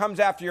it, when it comes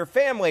after your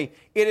family,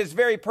 it is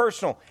very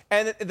personal.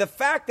 And the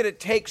fact that it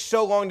takes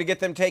so long to get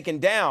them taken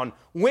down,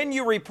 when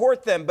you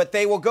report them, but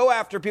they will go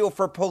after people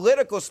for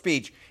political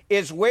speech,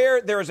 is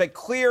where there is a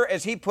clear,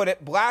 as he put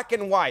it, black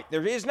and white.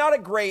 There is not a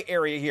gray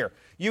area here.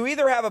 You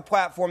either have a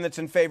platform that's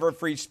in favor of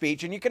free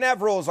speech, and you can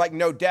have rules like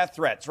no death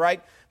threats,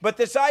 right? But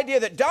this idea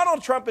that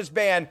Donald Trump is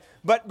banned,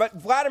 but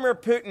Vladimir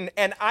Putin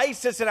and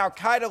ISIS and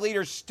al-Qaeda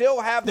leaders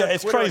still have their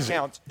Twitter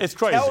accounts,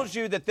 tells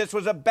you that this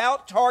was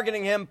about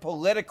targeting him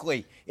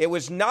politically. It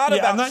was not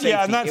about safety.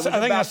 It was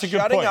about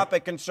shutting up a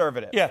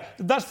conservative. Yeah,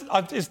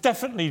 it's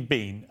definitely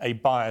been a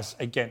bias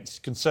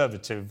against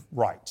conservative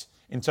right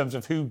in terms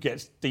of who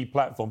gets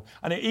deplatformed.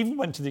 And it even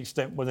went to the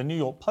extent where the New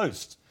York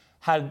Post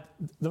had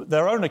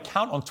their own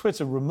account on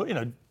Twitter,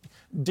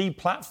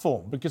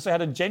 deplatformed because they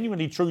had a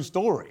genuinely true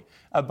story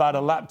about a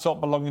laptop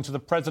belonging to the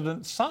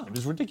president's son. It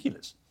was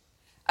ridiculous.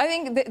 I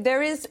think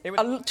there is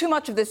too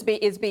much of this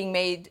is being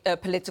made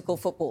political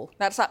football.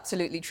 That's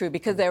absolutely true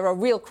because there are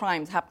real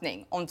crimes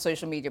happening on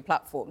social media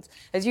platforms.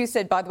 As you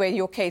said, by the way, in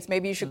your case,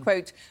 maybe you should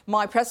quote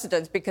my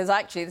precedents because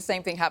actually the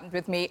same thing happened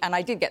with me and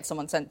I did get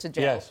someone sent to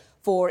jail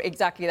for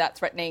exactly that,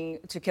 threatening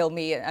to kill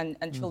me and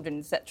children,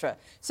 etc.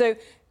 So,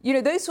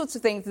 those sorts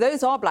of things,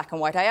 those are black and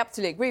white. I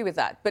absolutely agree with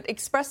that. But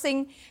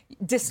expressing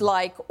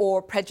dislike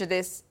or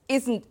prejudice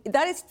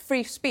that is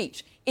free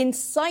speech.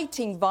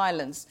 Inciting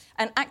violence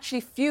and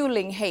actually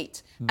fueling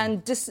hate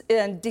and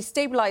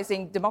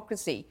destabilising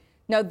democracy,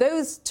 Now,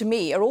 those, to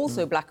me, are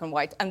also black and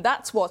white, and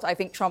that's what I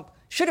think Trump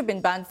should have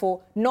been banned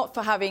for, not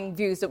for having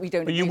views that we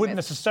don't agree with. But you wouldn't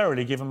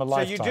necessarily give him a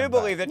lifetime. So you do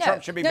believe that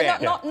Trump should be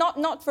banned?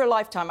 Not for a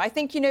lifetime. I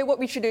think, what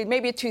we should do,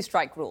 maybe a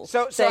 2-strike rule.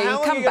 So how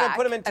long are you going to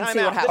put him in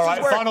timeout? All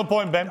right, final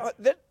point, Ben.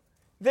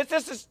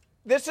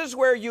 This is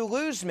where you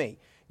lose me.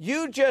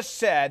 You just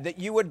said that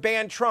you would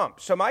ban Trump.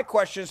 So my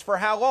question is, for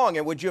how long?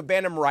 And would you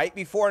ban him right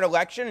before an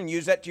election and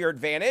use that to your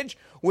advantage?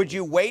 Would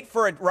you wait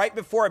for it right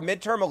before a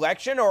midterm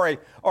election or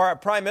a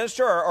prime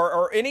minister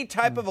or any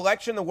type of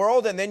election in the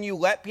world, and then you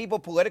let people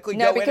politically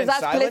go in and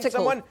silence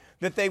someone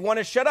that they want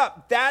to shut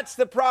up? That's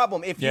the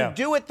problem. If you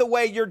do it the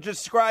way you're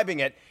describing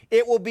it,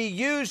 it will be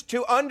used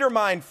to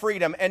undermine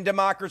freedom and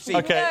democracy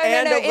and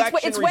election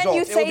it's results. When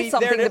you say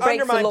something that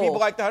breaks undermine the law. people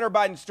like the Hunter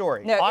Biden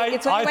story. No, I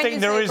think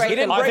there is. He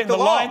didn't break the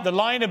law. The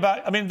line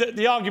about. I mean,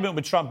 the argument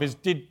with Trump is,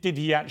 did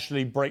he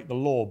actually break the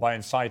law by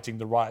inciting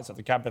the riots at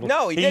the Capitol?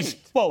 No, he didn't.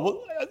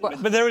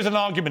 But there is an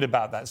argument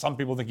about that. Some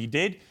people think he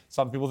did.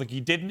 Some people think he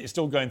didn't. It's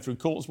still going through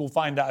courts. We'll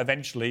find out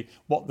eventually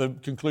what the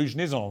conclusion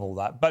is on all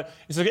that. But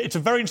it's a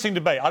very interesting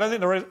debate. I don't think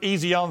there are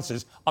easy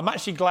answers. I'm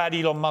actually glad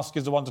Elon Musk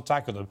is the one to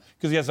tackle them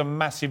because he has a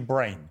massive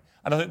brain.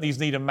 And I think these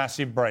need a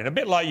massive brain. A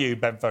bit like you,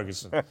 Ben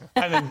Ferguson.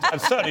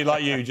 and certainly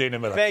like you, Gina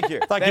Miller. Thank you.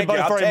 Thank you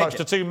both very much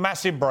to two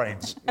massive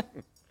brains.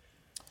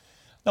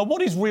 Now,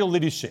 what is real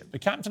leadership? The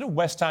captain of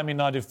West Ham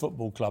United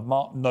Football Club,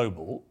 Mark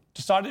Noble,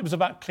 decided it was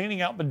about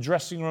cleaning out the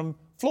dressing room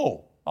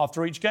floor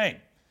after each game.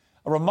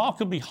 A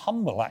remarkably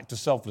humble act of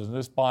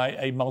selflessness by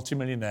a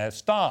multimillionaire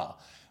star.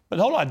 But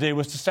the whole idea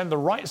was to send the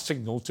right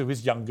signal to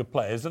his younger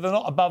players that they're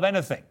not above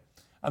anything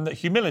and that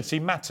humility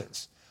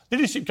matters.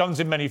 Leadership comes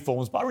in many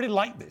forms, but I really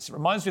like this. It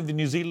reminds me of the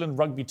New Zealand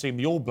rugby team,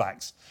 the All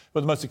Blacks, who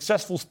are the most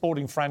successful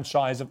sporting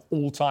franchise of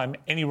all time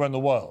anywhere in the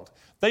world.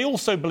 They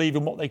also believe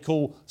in what they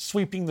call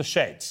sweeping the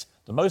sheds.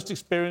 The most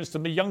experienced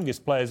and the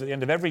youngest players at the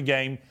end of every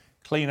game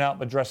clean out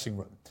the dressing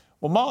room.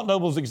 Well, Mark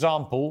Noble's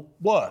example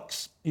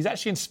works. He's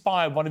actually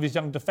inspired one of his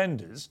young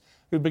defenders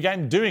who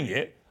began doing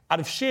it out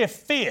of sheer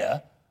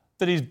fear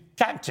that his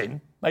captain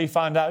may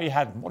find out he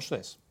hadn't. Watch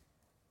this.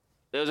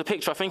 There was a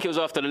picture, I think it was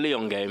after the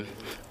Lyon game,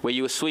 where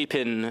you were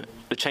sweeping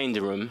the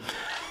changing room,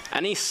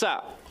 and he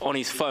sat on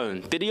his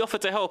phone. Did he offer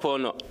to help or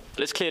not?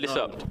 Let's clear this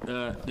up.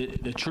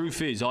 The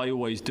truth is, I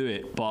always do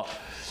it, but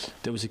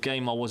there was a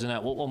game I wasn't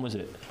at. What one was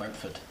it?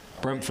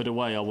 Brentford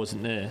away, I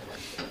wasn't there.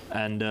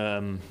 And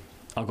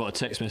I got a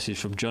text message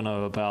from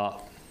Jono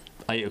about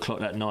 8 o'clock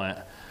that night.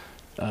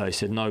 He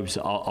said, no,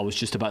 I was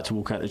just about to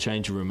walk out the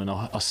changing room and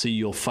I see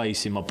your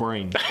face in my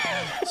brain.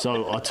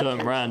 So I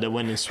turned around and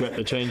went and swept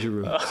the changing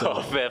room. So.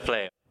 Oh, fair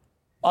play.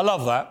 I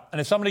love that.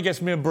 And if somebody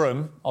gets me a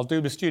broom, I'll do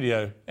the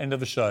studio. End of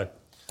the show.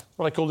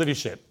 What I call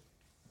leadership.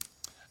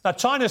 Now,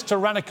 China's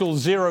tyrannical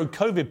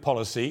zero-COVID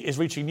policy is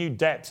reaching new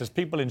depths as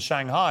people in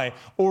Shanghai,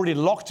 already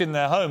locked in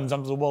their homes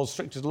under the world's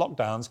strictest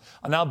lockdowns,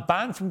 are now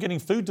banned from getting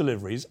food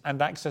deliveries and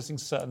accessing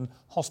certain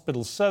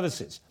hospital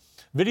services.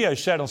 Videos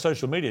shared on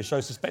social media show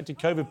suspected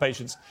COVID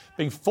patients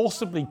being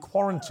forcibly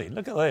quarantined.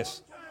 Look at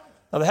this.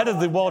 Now, the head of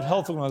the World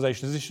Health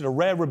Organization has issued a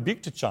rare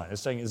rebuke to China,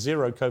 saying its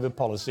zero-COVID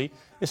policy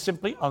is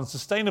simply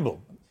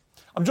unsustainable.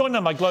 I'm joined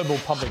now by global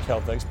public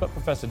health expert,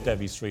 Professor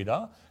Devi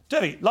Sridhar.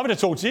 Devi, lovely to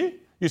talk to you.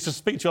 Used to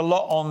speak to you a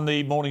lot on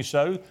the morning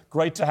show.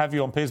 Great to have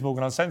you on Piers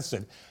Morgan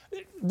Uncensored.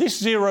 This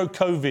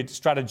zero-COVID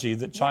strategy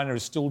that China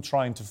is still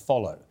trying to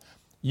follow,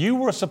 you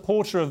were a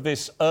supporter of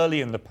this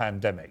early in the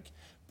pandemic,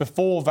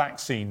 before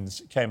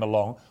vaccines came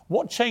along.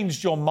 What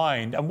changed your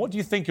mind, and what do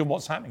you think of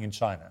what's happening in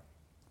China?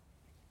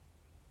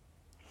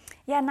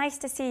 Yeah, nice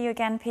to see you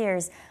again,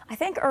 Piers. I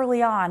think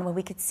early on, when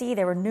we could see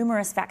there were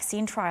numerous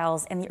vaccine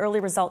trials and the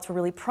early results were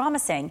really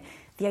promising,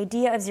 the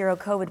idea of zero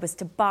COVID was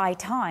to buy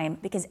time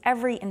because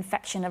every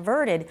infection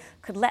averted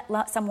could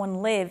let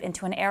someone live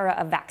into an era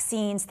of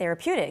vaccines,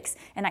 therapeutics,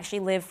 and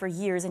actually live for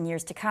years and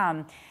years to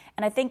come.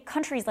 And I think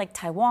countries like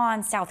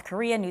Taiwan, South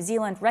Korea, New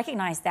Zealand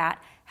recognize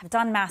that, have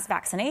done mass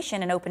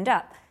vaccination and opened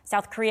up.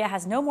 South Korea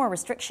has no more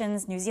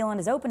restrictions. New Zealand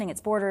is opening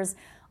its borders.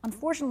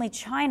 Unfortunately,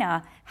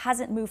 China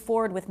hasn't moved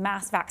forward with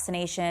mass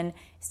vaccination,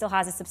 still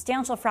has a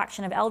substantial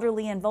fraction of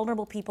elderly and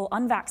vulnerable people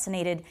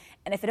unvaccinated.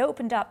 And if it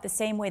opened up the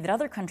same way that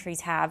other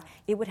countries have,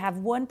 it would have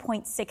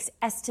 1.6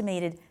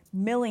 estimated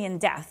million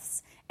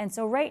deaths. And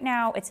so right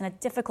now, it's in a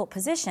difficult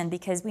position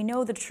because we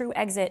know the true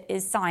exit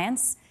is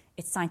science,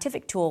 it's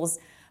scientific tools.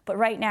 But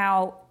right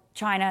now,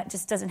 China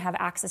just doesn't have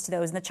access to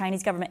those, and the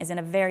Chinese government is in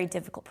a very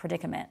difficult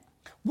predicament.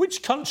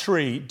 Which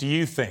country do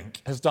you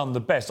think has done the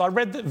best? I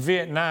read that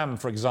Vietnam,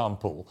 for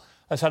example,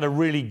 has had a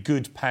really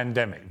good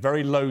pandemic,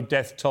 very low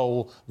death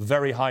toll,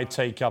 very high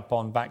take-up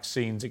on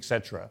vaccines,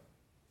 etc.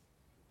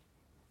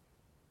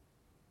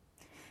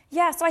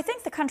 Yeah, so I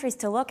think the countries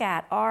to look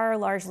at are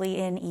largely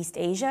in East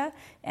Asia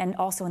and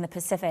also in the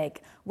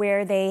Pacific,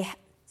 where they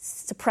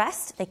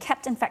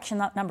kept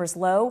infection numbers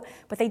low,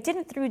 but they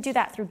didn't do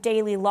that through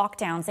daily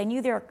lockdowns. They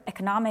knew their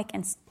economic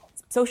and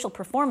social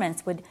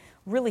performance would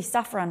really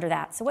suffer under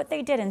that. So what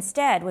they did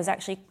instead was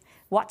actually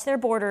watch their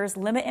borders,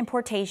 limit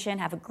importation,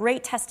 have a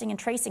great testing and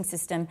tracing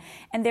system,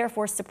 and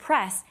therefore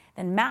suppress,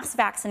 then mass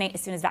vaccinate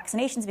as soon as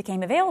vaccinations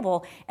became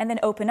available, and then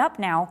open up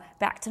now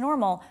back to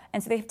normal.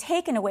 And so they've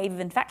taken a wave of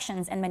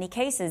infections in many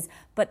cases,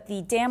 but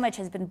the damage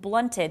has been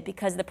blunted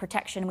because of the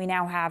protection we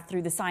now have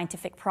through the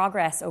scientific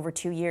progress over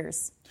 2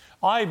 years.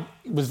 I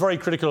was very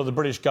critical of the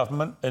British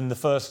government in the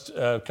first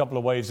couple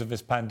of waves of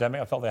this pandemic.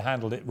 I felt they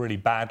handled it really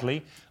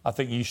badly. I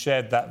think you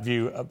shared that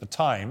view at the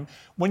time.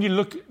 When you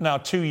look now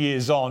 2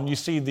 years on, you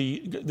see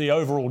the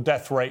overall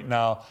death rate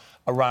now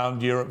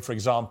around Europe, for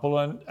example,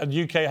 and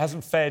the UK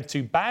hasn't fared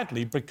too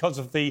badly because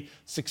of the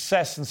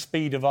success and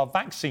speed of our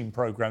vaccine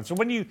programme. So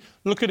when you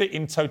look at it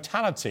in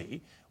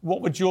totality,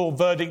 what would your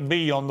verdict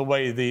be on the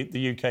way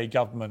the UK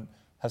government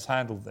has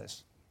handled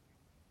this?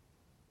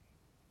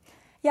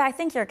 Yeah, I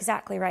think you're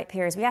exactly right,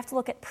 Piers. We have to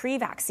look at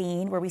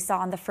pre-vaccine, where we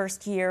saw in the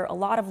first year a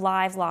lot of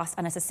lives lost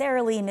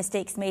unnecessarily,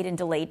 mistakes made in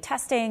delayed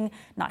testing,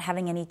 not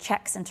having any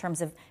checks in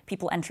terms of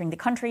people entering the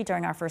country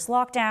during our first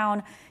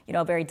lockdown,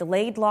 very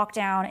delayed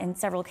lockdown in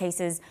several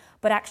cases.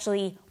 But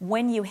actually,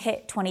 when you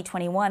hit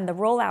 2021, the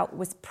rollout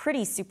was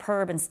pretty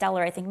superb and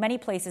stellar. I think many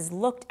places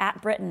looked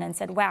at Britain and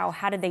said, wow,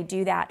 how did they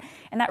do that?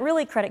 And that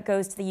really credit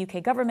goes to the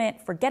UK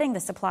government for getting the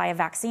supply of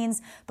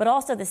vaccines, but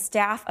also the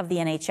staff of the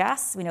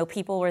NHS. We know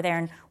people were there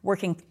and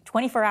working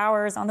 24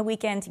 hours on the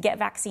weekend to get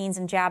vaccines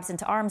and jabs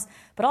into arms,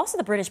 but also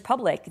the British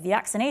public. The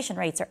vaccination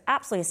rates are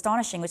absolutely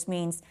astonishing, which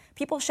means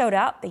people showed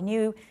up. They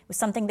knew it was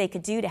something they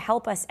could do to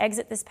help us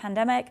exit this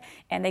pandemic,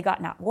 and they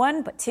got not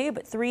one, but two,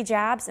 but three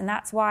jabs, and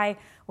that's why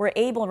we're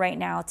able right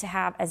now to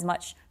have as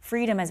much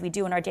freedom as we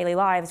do in our daily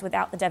lives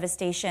without the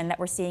devastation that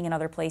we're seeing in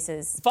other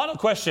places. Final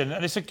question,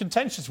 and it's a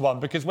contentious one,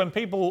 because when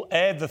people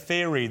aired the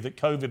theory that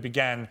COVID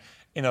began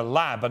in a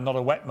lab and not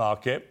a wet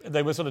market,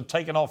 they were sort of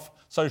taken off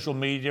social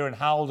media and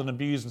howled and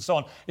abused and so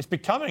on. It's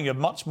becoming a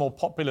much more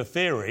popular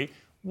theory.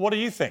 What do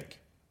you think?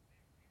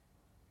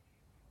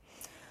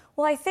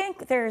 Well, I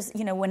think there's,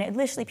 when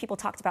initially people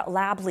talked about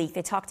lab leak,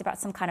 they talked about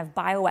some kind of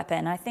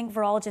bioweapon. I think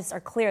virologists are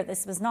clear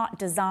this was not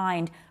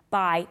designed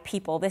by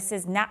people. This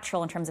is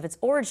natural in terms of its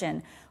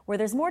origin. Where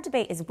there's more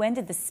debate is, when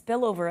did the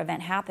spillover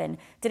event happen?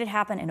 Did it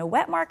happen in a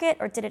wet market,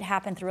 or did it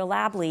happen through a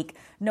lab leak?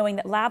 Knowing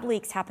that lab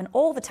leaks happen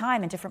all the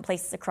time in different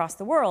places across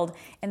the world,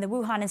 and the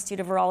Wuhan Institute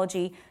of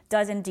Virology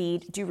does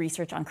indeed do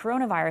research on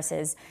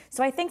coronaviruses.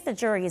 So I think the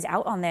jury is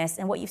out on this,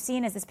 and what you've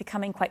seen is this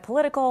becoming quite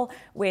political,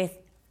 with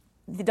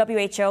the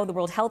WHO, the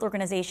World Health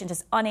Organization,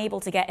 just unable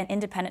to get an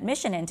independent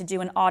mission in to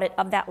do an audit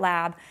of that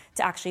lab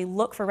to actually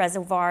look for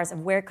reservoirs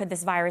of where could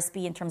this virus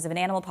be in terms of an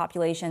animal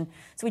population.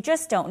 So we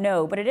just don't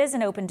know, but it is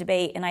an open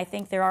debate, and I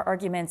think there are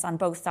arguments on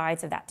both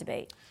sides of that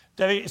debate.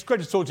 Debbie, it's great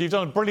to talk to you. You've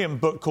done a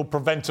brilliant book called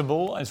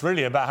Preventable. It's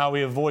really about how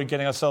we avoid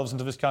getting ourselves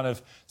into this kind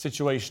of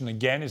situation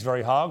again. It's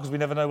very hard because we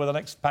never know where the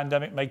next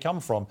pandemic may come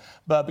from.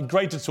 But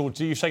great to talk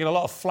to you. You've taken a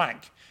lot of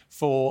flack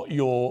for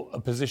your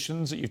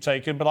positions that you've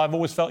taken, but I've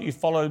always felt you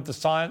followed the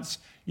science.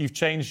 You've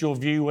changed your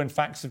view when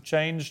facts have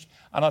changed,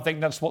 and I think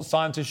that's what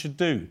scientists should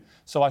do.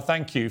 So I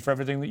thank you for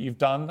everything that you've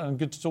done, and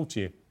good to talk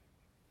to you.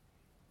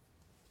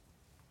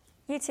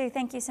 You too.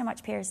 Thank you so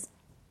much, Piers.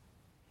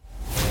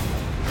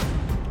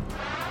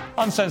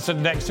 Uncensored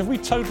next. Have we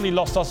totally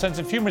lost our sense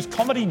of humour? Is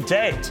comedy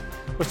dead?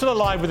 We're still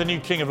alive with the new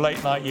king of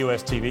late-night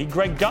US TV,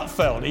 Greg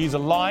Gutfeld. He's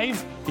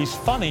alive. He's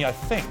funny, I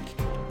think.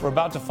 We're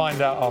about to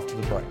find out after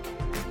the break.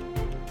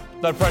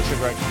 No pressure,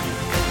 Greg.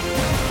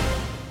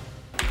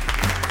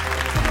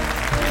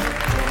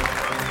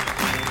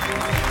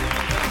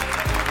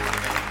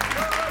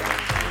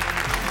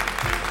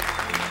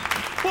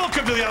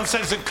 Welcome to the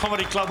Uncensored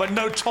Comedy Club, where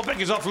no topic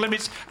is off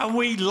limits and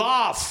we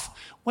laugh.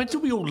 When do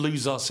we all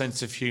lose our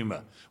sense of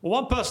humour? Well,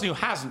 one person who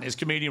hasn't is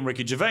comedian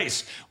Ricky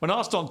Gervais. When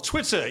asked on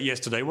Twitter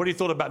yesterday what he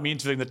thought about me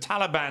interviewing the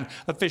Taliban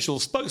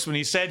official spokesman,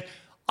 he said,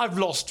 "I've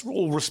lost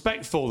all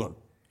respect for them.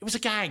 It was a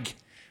gag.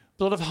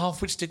 But a lot of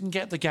half-wits didn't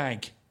get the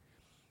gag.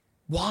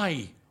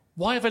 Why?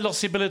 Why have I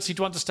lost the ability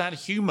to understand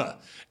humour?"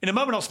 In a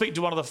moment, I'll speak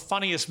to one of the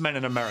funniest men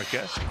in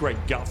America, Greg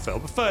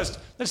Gutfeld. But first,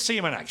 let's see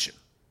him in action.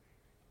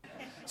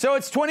 So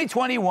it's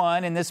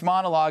 2021, and this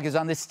monologue is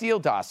on the Steele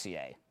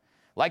dossier.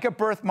 Like a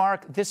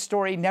birthmark, this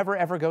story never,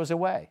 ever goes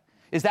away.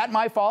 Is that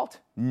my fault?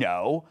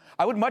 No.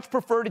 I would much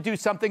prefer to do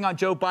something on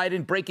Joe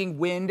Biden breaking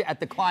wind at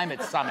the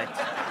climate summit.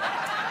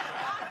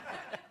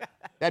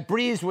 That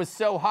breeze was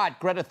so hot,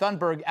 Greta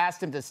Thunberg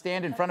asked him to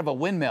stand in front of a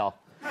windmill.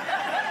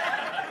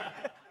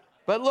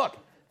 But look,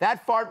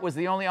 that fart was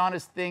the only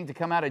honest thing to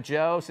come out of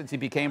Joe since he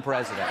became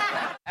president.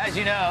 As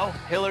you know,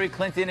 Hillary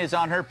Clinton is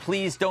on her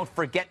Please Don't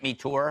Forget Me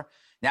tour,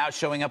 now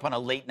showing up on a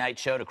late-night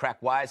show to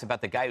crack wise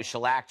about the guy who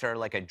shellacked her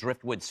like a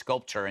driftwood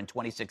sculpture in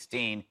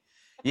 2016.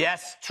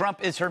 Yes,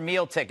 Trump is her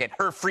meal ticket,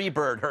 her free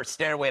bird, her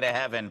stairway to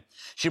heaven.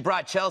 She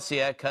brought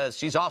Chelsea because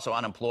she's also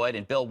unemployed,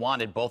 and Bill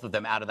wanted both of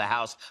them out of the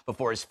house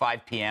before his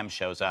 5 p.m.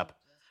 shows up.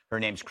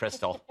 Her name's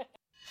Crystal.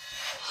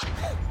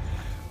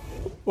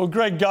 Well,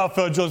 Greg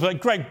Gutfeld, George,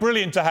 Greg,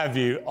 brilliant to have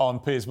you on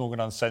Piers Morgan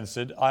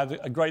Uncensored. I had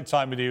a great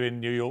time with you in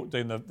New York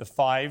doing the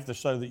Five, the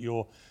show that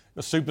you're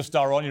a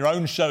superstar on. Your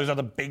own show's had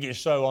the biggest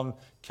show on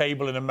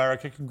cable in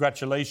America.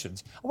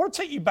 Congratulations. I want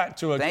to take you back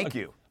to Thank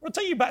you. I want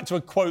to take you back to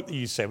a quote that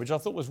you said, which I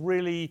thought was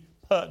really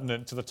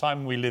pertinent to the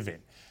time we live in.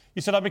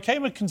 You said, I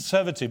became a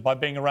conservative by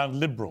being around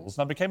liberals,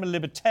 and I became a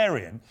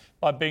libertarian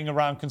by being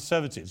around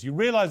conservatives. You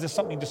realise there's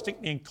something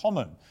distinctly in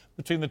common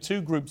between the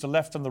two groups, the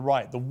left and the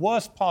right. The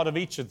worst part of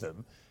each of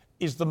them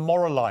is the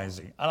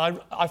moralising. And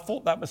I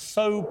thought that was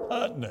so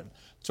pertinent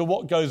to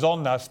what goes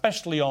on now,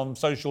 especially on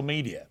social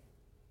media.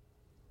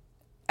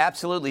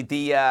 Absolutely.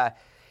 One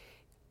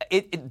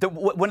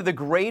of the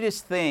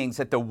greatest things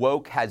that the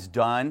woke has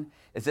done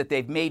is that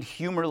they've made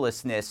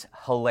humorlessness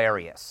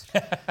hilarious.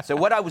 So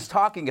what I was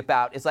talking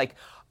about is like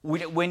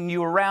when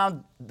you're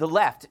around the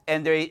left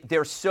and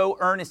they're so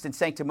earnest and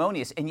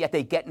sanctimonious and yet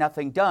they get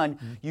nothing done,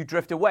 you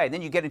drift away.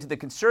 Then you get into the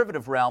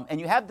conservative realm and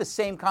you have the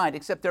same kind,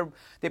 except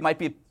they might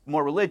be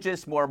more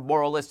religious, more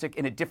moralistic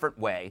in a different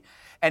way.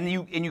 And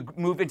you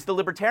move into the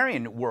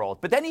libertarian world.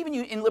 But then even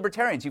in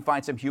libertarians, you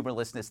find some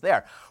humorlessness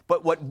there.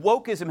 But what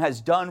wokeism has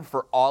done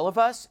for all of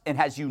us and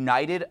has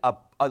united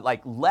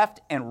like left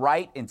and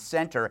right and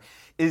center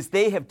is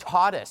they have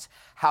taught us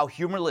how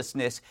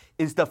humorlessness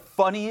is the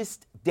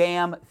funniest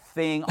damn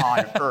thing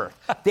on earth.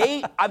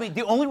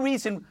 The only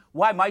reason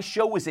why my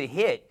show was a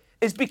hit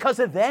is because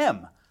of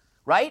them.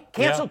 Right?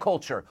 Cancel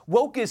culture,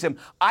 wokeism.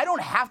 I don't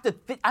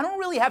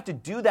really have to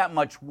do that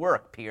much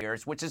work,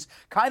 Piers, which is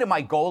kind of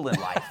my goal in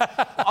life.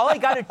 all I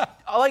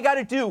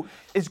gotta do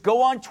is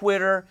go on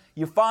Twitter.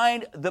 You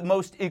find the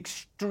most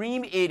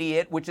extreme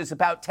idiot, which is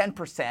about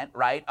 10%,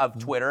 right, of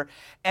Twitter,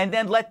 and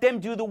then let them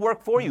do the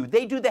work for you.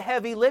 They do the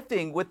heavy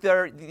lifting with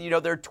their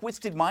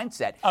twisted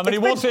mindset. I mean,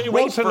 it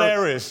was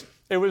hilarious.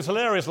 It was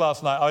hilarious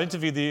last night. I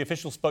interviewed the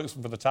official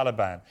spokesman for the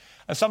Taliban,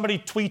 and somebody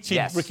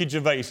tweeted Ricky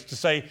Gervais to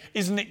say,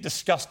 isn't it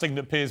disgusting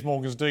that Piers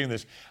Morgan's doing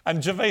this?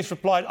 And Gervais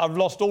replied, I've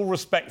lost all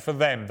respect for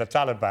them, the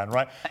Taliban,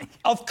 right?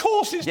 Of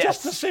course, it's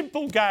just a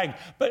simple gag,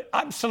 but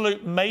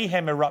absolute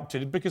mayhem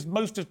erupted because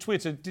most of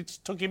Twitter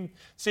took him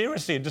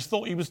seriously and just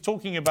thought he was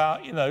talking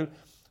about,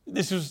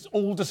 this was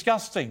all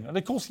disgusting. And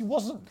of course he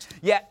wasn't.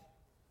 Yeah.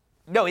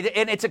 No,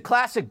 and it's a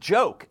classic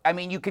joke. I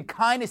mean, you could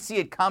kind of see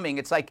it coming.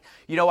 It's like,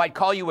 I'd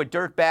call you a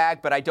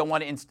dirtbag, but I don't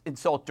want to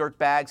insult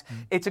dirtbags.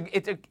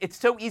 It's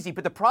so easy.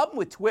 But the problem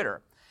with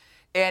Twitter,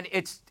 and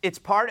it's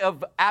part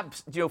of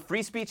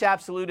free speech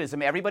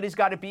absolutism. Everybody's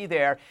got to be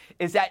there.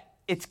 Is that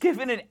it's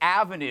given an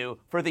avenue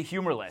for the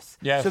humorless.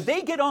 Yes. So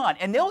they get on,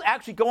 and they'll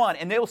actually go on,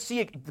 and they'll see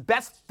it.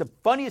 The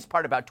funniest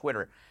part about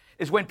Twitter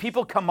is when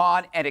people come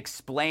on and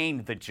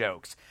explain the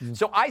jokes.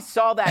 So I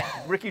saw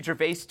that Ricky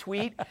Gervais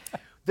tweet.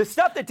 The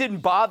stuff that didn't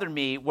bother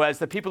me was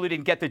the people who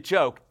didn't get the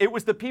joke. It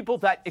was the people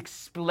that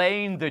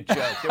explained the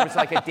joke. There was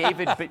like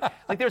David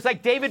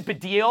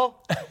Baddiel.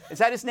 Is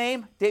that his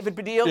name? David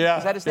Baddiel? Yeah.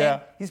 Is that his name?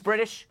 He's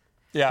British.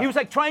 Yeah. He was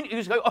like,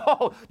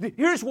 oh,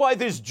 here's why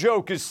this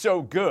joke is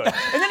so good.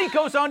 And then he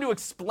goes on to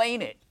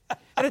explain it.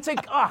 And it's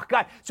like, oh,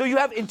 God. So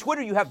in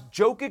Twitter, you have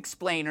joke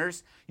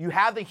explainers. You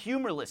have the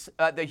humorless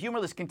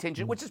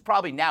contingent, which is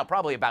probably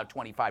about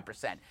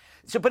 25%.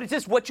 So, but it's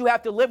just what you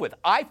have to live with.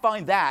 I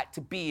find that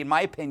to be, in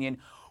my opinion,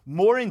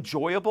 more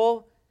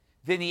enjoyable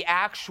than the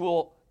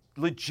actual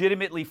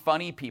legitimately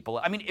funny people.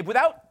 I mean,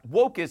 without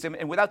wokeism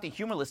and without the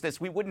humorlessness,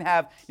 we wouldn't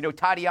have,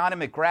 Tatiana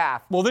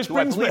McGrath. Well, this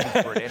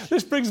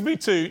brings me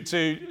to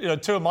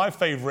two of my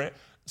favourite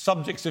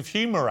subjects of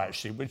humour,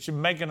 actually, which are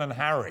Meghan and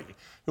Harry,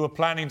 who are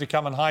planning to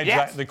come and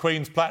hijack the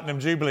Queen's Platinum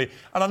Jubilee.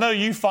 And I know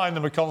you find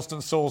them a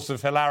constant source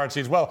of hilarity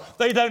as well.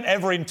 They don't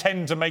ever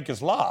intend to make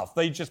us laugh.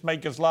 They just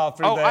make us laugh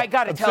through their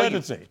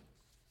absurdity. Tell you,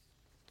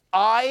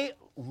 I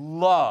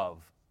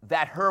love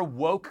that her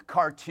woke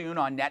cartoon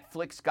on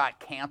Netflix got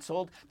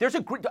canceled. There's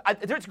a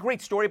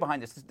great story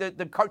behind this.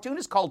 The cartoon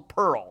is called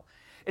Pearl.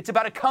 It's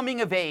about a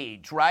coming of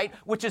age, right?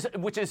 Which is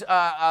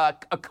a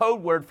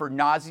code word for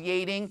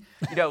nauseating,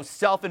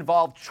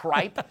 self-involved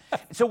tripe.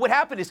 So what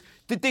happened is,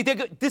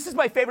 this is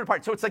my favorite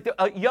part. So it's like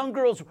the young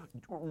girl's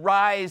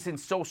rise in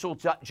social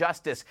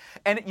justice,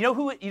 and you know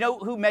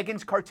who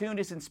Meghan's cartoon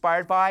is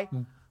inspired by?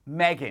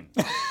 Meghan.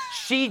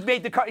 She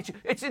made the cartoon.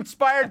 It's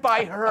inspired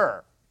by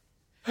her,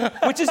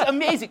 which is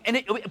amazing.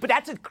 But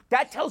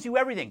that tells you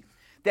everything.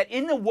 That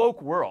in the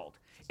woke world,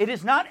 it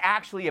is not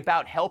actually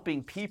about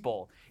helping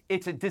people.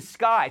 It's a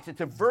disguise.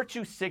 It's a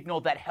virtue signal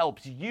that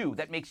helps you,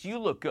 that makes you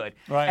look good.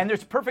 Right. And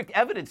there's perfect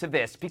evidence of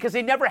this because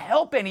they never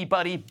help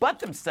anybody but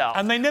themselves.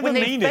 And they never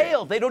mean it. When they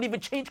fail, they don't even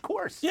change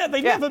course. Yeah,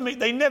 they never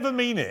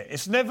mean it.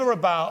 It's never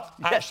about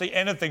actually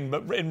anything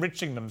but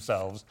enriching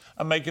themselves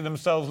and making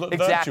themselves look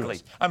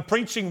virtuous. And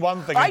preaching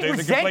one thing and doing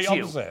the complete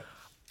opposite.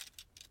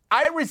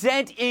 I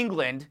resent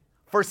England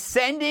for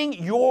sending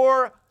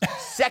your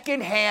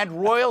secondhand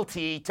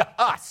royalty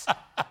to us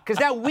because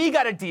now we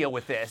got to deal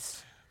with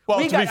this. Well,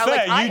 to be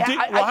fair,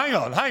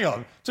 hang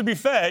on. To be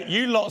fair,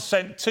 you lot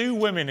sent 2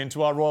 women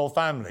into our royal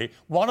family.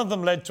 One of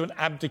them led to an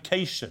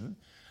abdication,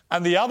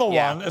 and the other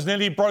one has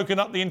nearly broken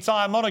up the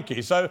entire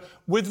monarchy. So,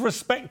 with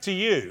respect to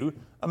you,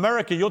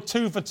 America, you're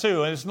 2 for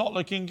 2, and it's not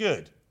looking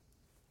good.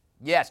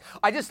 Yes.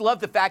 I just love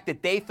the fact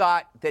that they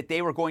thought that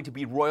they were going to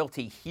be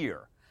royalty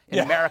here in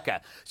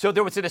America. So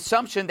there was an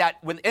assumption that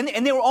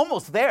and they were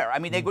almost there. I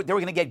mean, they were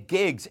going to get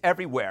gigs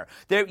everywhere.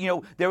 There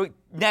were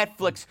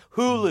Netflix,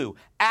 Hulu,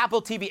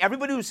 Apple TV.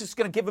 Everybody was just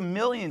going to give them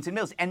millions and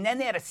millions. And then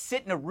they had to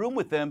sit in a room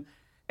with them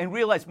and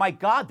realize, my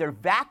God, they're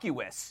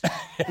vacuous.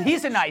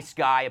 He's a nice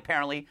guy,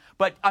 apparently,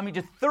 but I mean,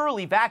 just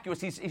thoroughly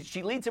vacuous.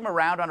 She leads him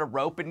around on a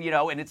rope, and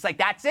and it's like,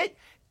 that's it.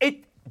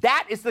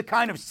 That is the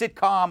kind of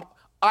sitcom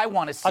I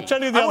want to see. I'll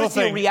tell you the other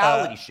thing. A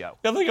reality show.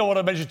 The other thing I want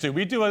to mention too,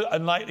 we do a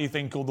nightly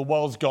thing called The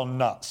World's Gone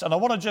Nuts, and I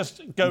want to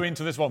just go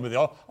into this one with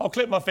you. I'll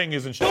clip my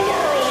fingers and show. The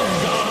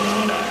World's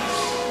Gone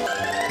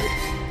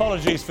Nuts.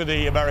 Apologies for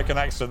the American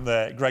accent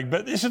there, Greg,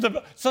 but this is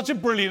such a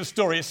brilliant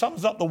story. It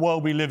sums up the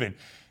world we live in.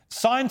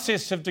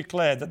 Scientists have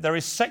declared that there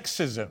is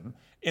sexism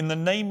in the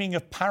naming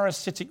of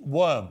parasitic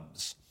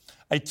worms.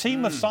 A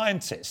team of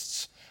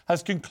scientists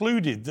has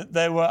concluded that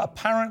there were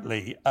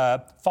apparently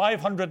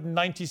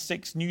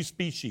 596 new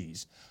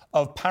species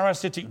of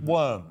parasitic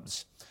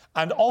worms.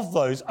 And of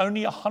those,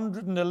 only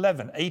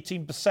 111,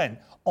 18%,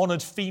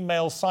 honoured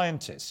female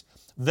scientists.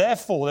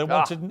 Therefore, they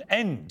wanted an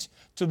end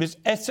to this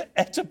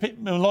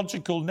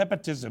etymological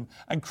nepotism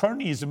and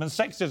cronyism and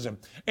sexism.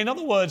 In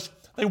other words,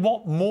 they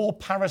want more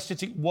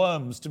parasitic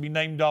worms to be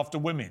named after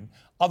women.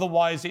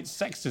 Otherwise, it's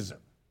sexism.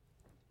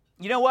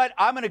 You know what?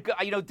 I'm going to go.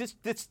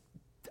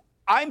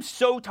 I'm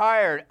so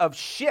tired of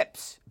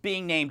ships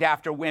being named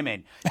after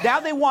women.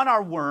 Now they want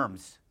our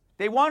worms.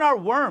 They want our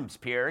worms,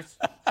 Piers.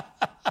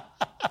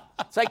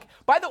 It's like,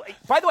 by the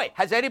way,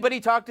 has anybody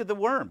talked to the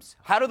worms?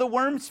 How do the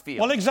worms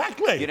feel? Well,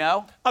 exactly.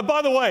 And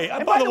by the way,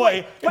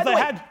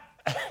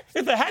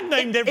 if they had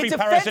named every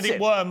parasitic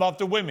worm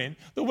after women,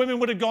 the women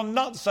would have gone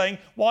nuts saying,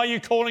 why are you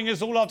calling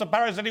us all after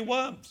parasitic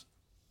worms?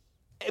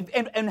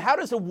 And how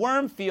does a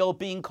worm feel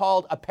being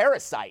called a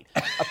parasite?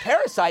 A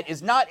parasite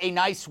is not a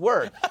nice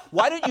word.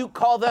 Why don't you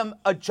call them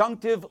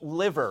adjunctive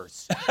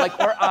livers?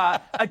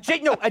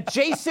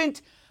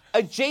 Adjacent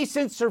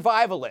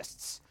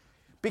survivalists.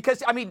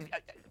 Because, I mean,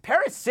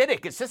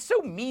 parasitic is just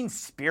so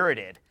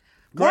mean-spirited.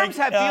 Worms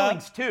have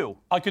feelings, too.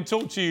 I could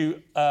talk to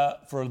you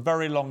for a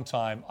very long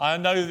time. I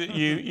know that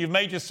you've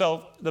made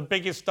yourself the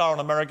biggest star on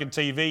American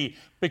TV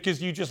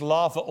because you just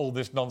laugh at all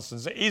this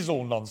nonsense. It is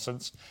all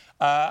nonsense.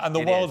 And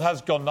the world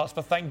has gone nuts,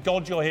 but thank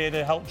God you're here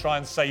to help try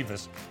and save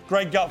us.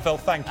 Greg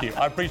Gutfeld, thank you.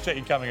 I appreciate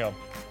you coming on.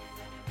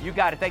 You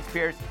got it. Thanks,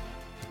 Piers.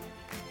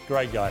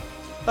 Great guy.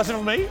 That's it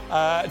from me.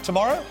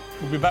 Tomorrow,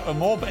 we'll be back with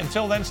more, but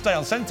until then, stay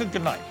uncensored.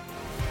 Good night.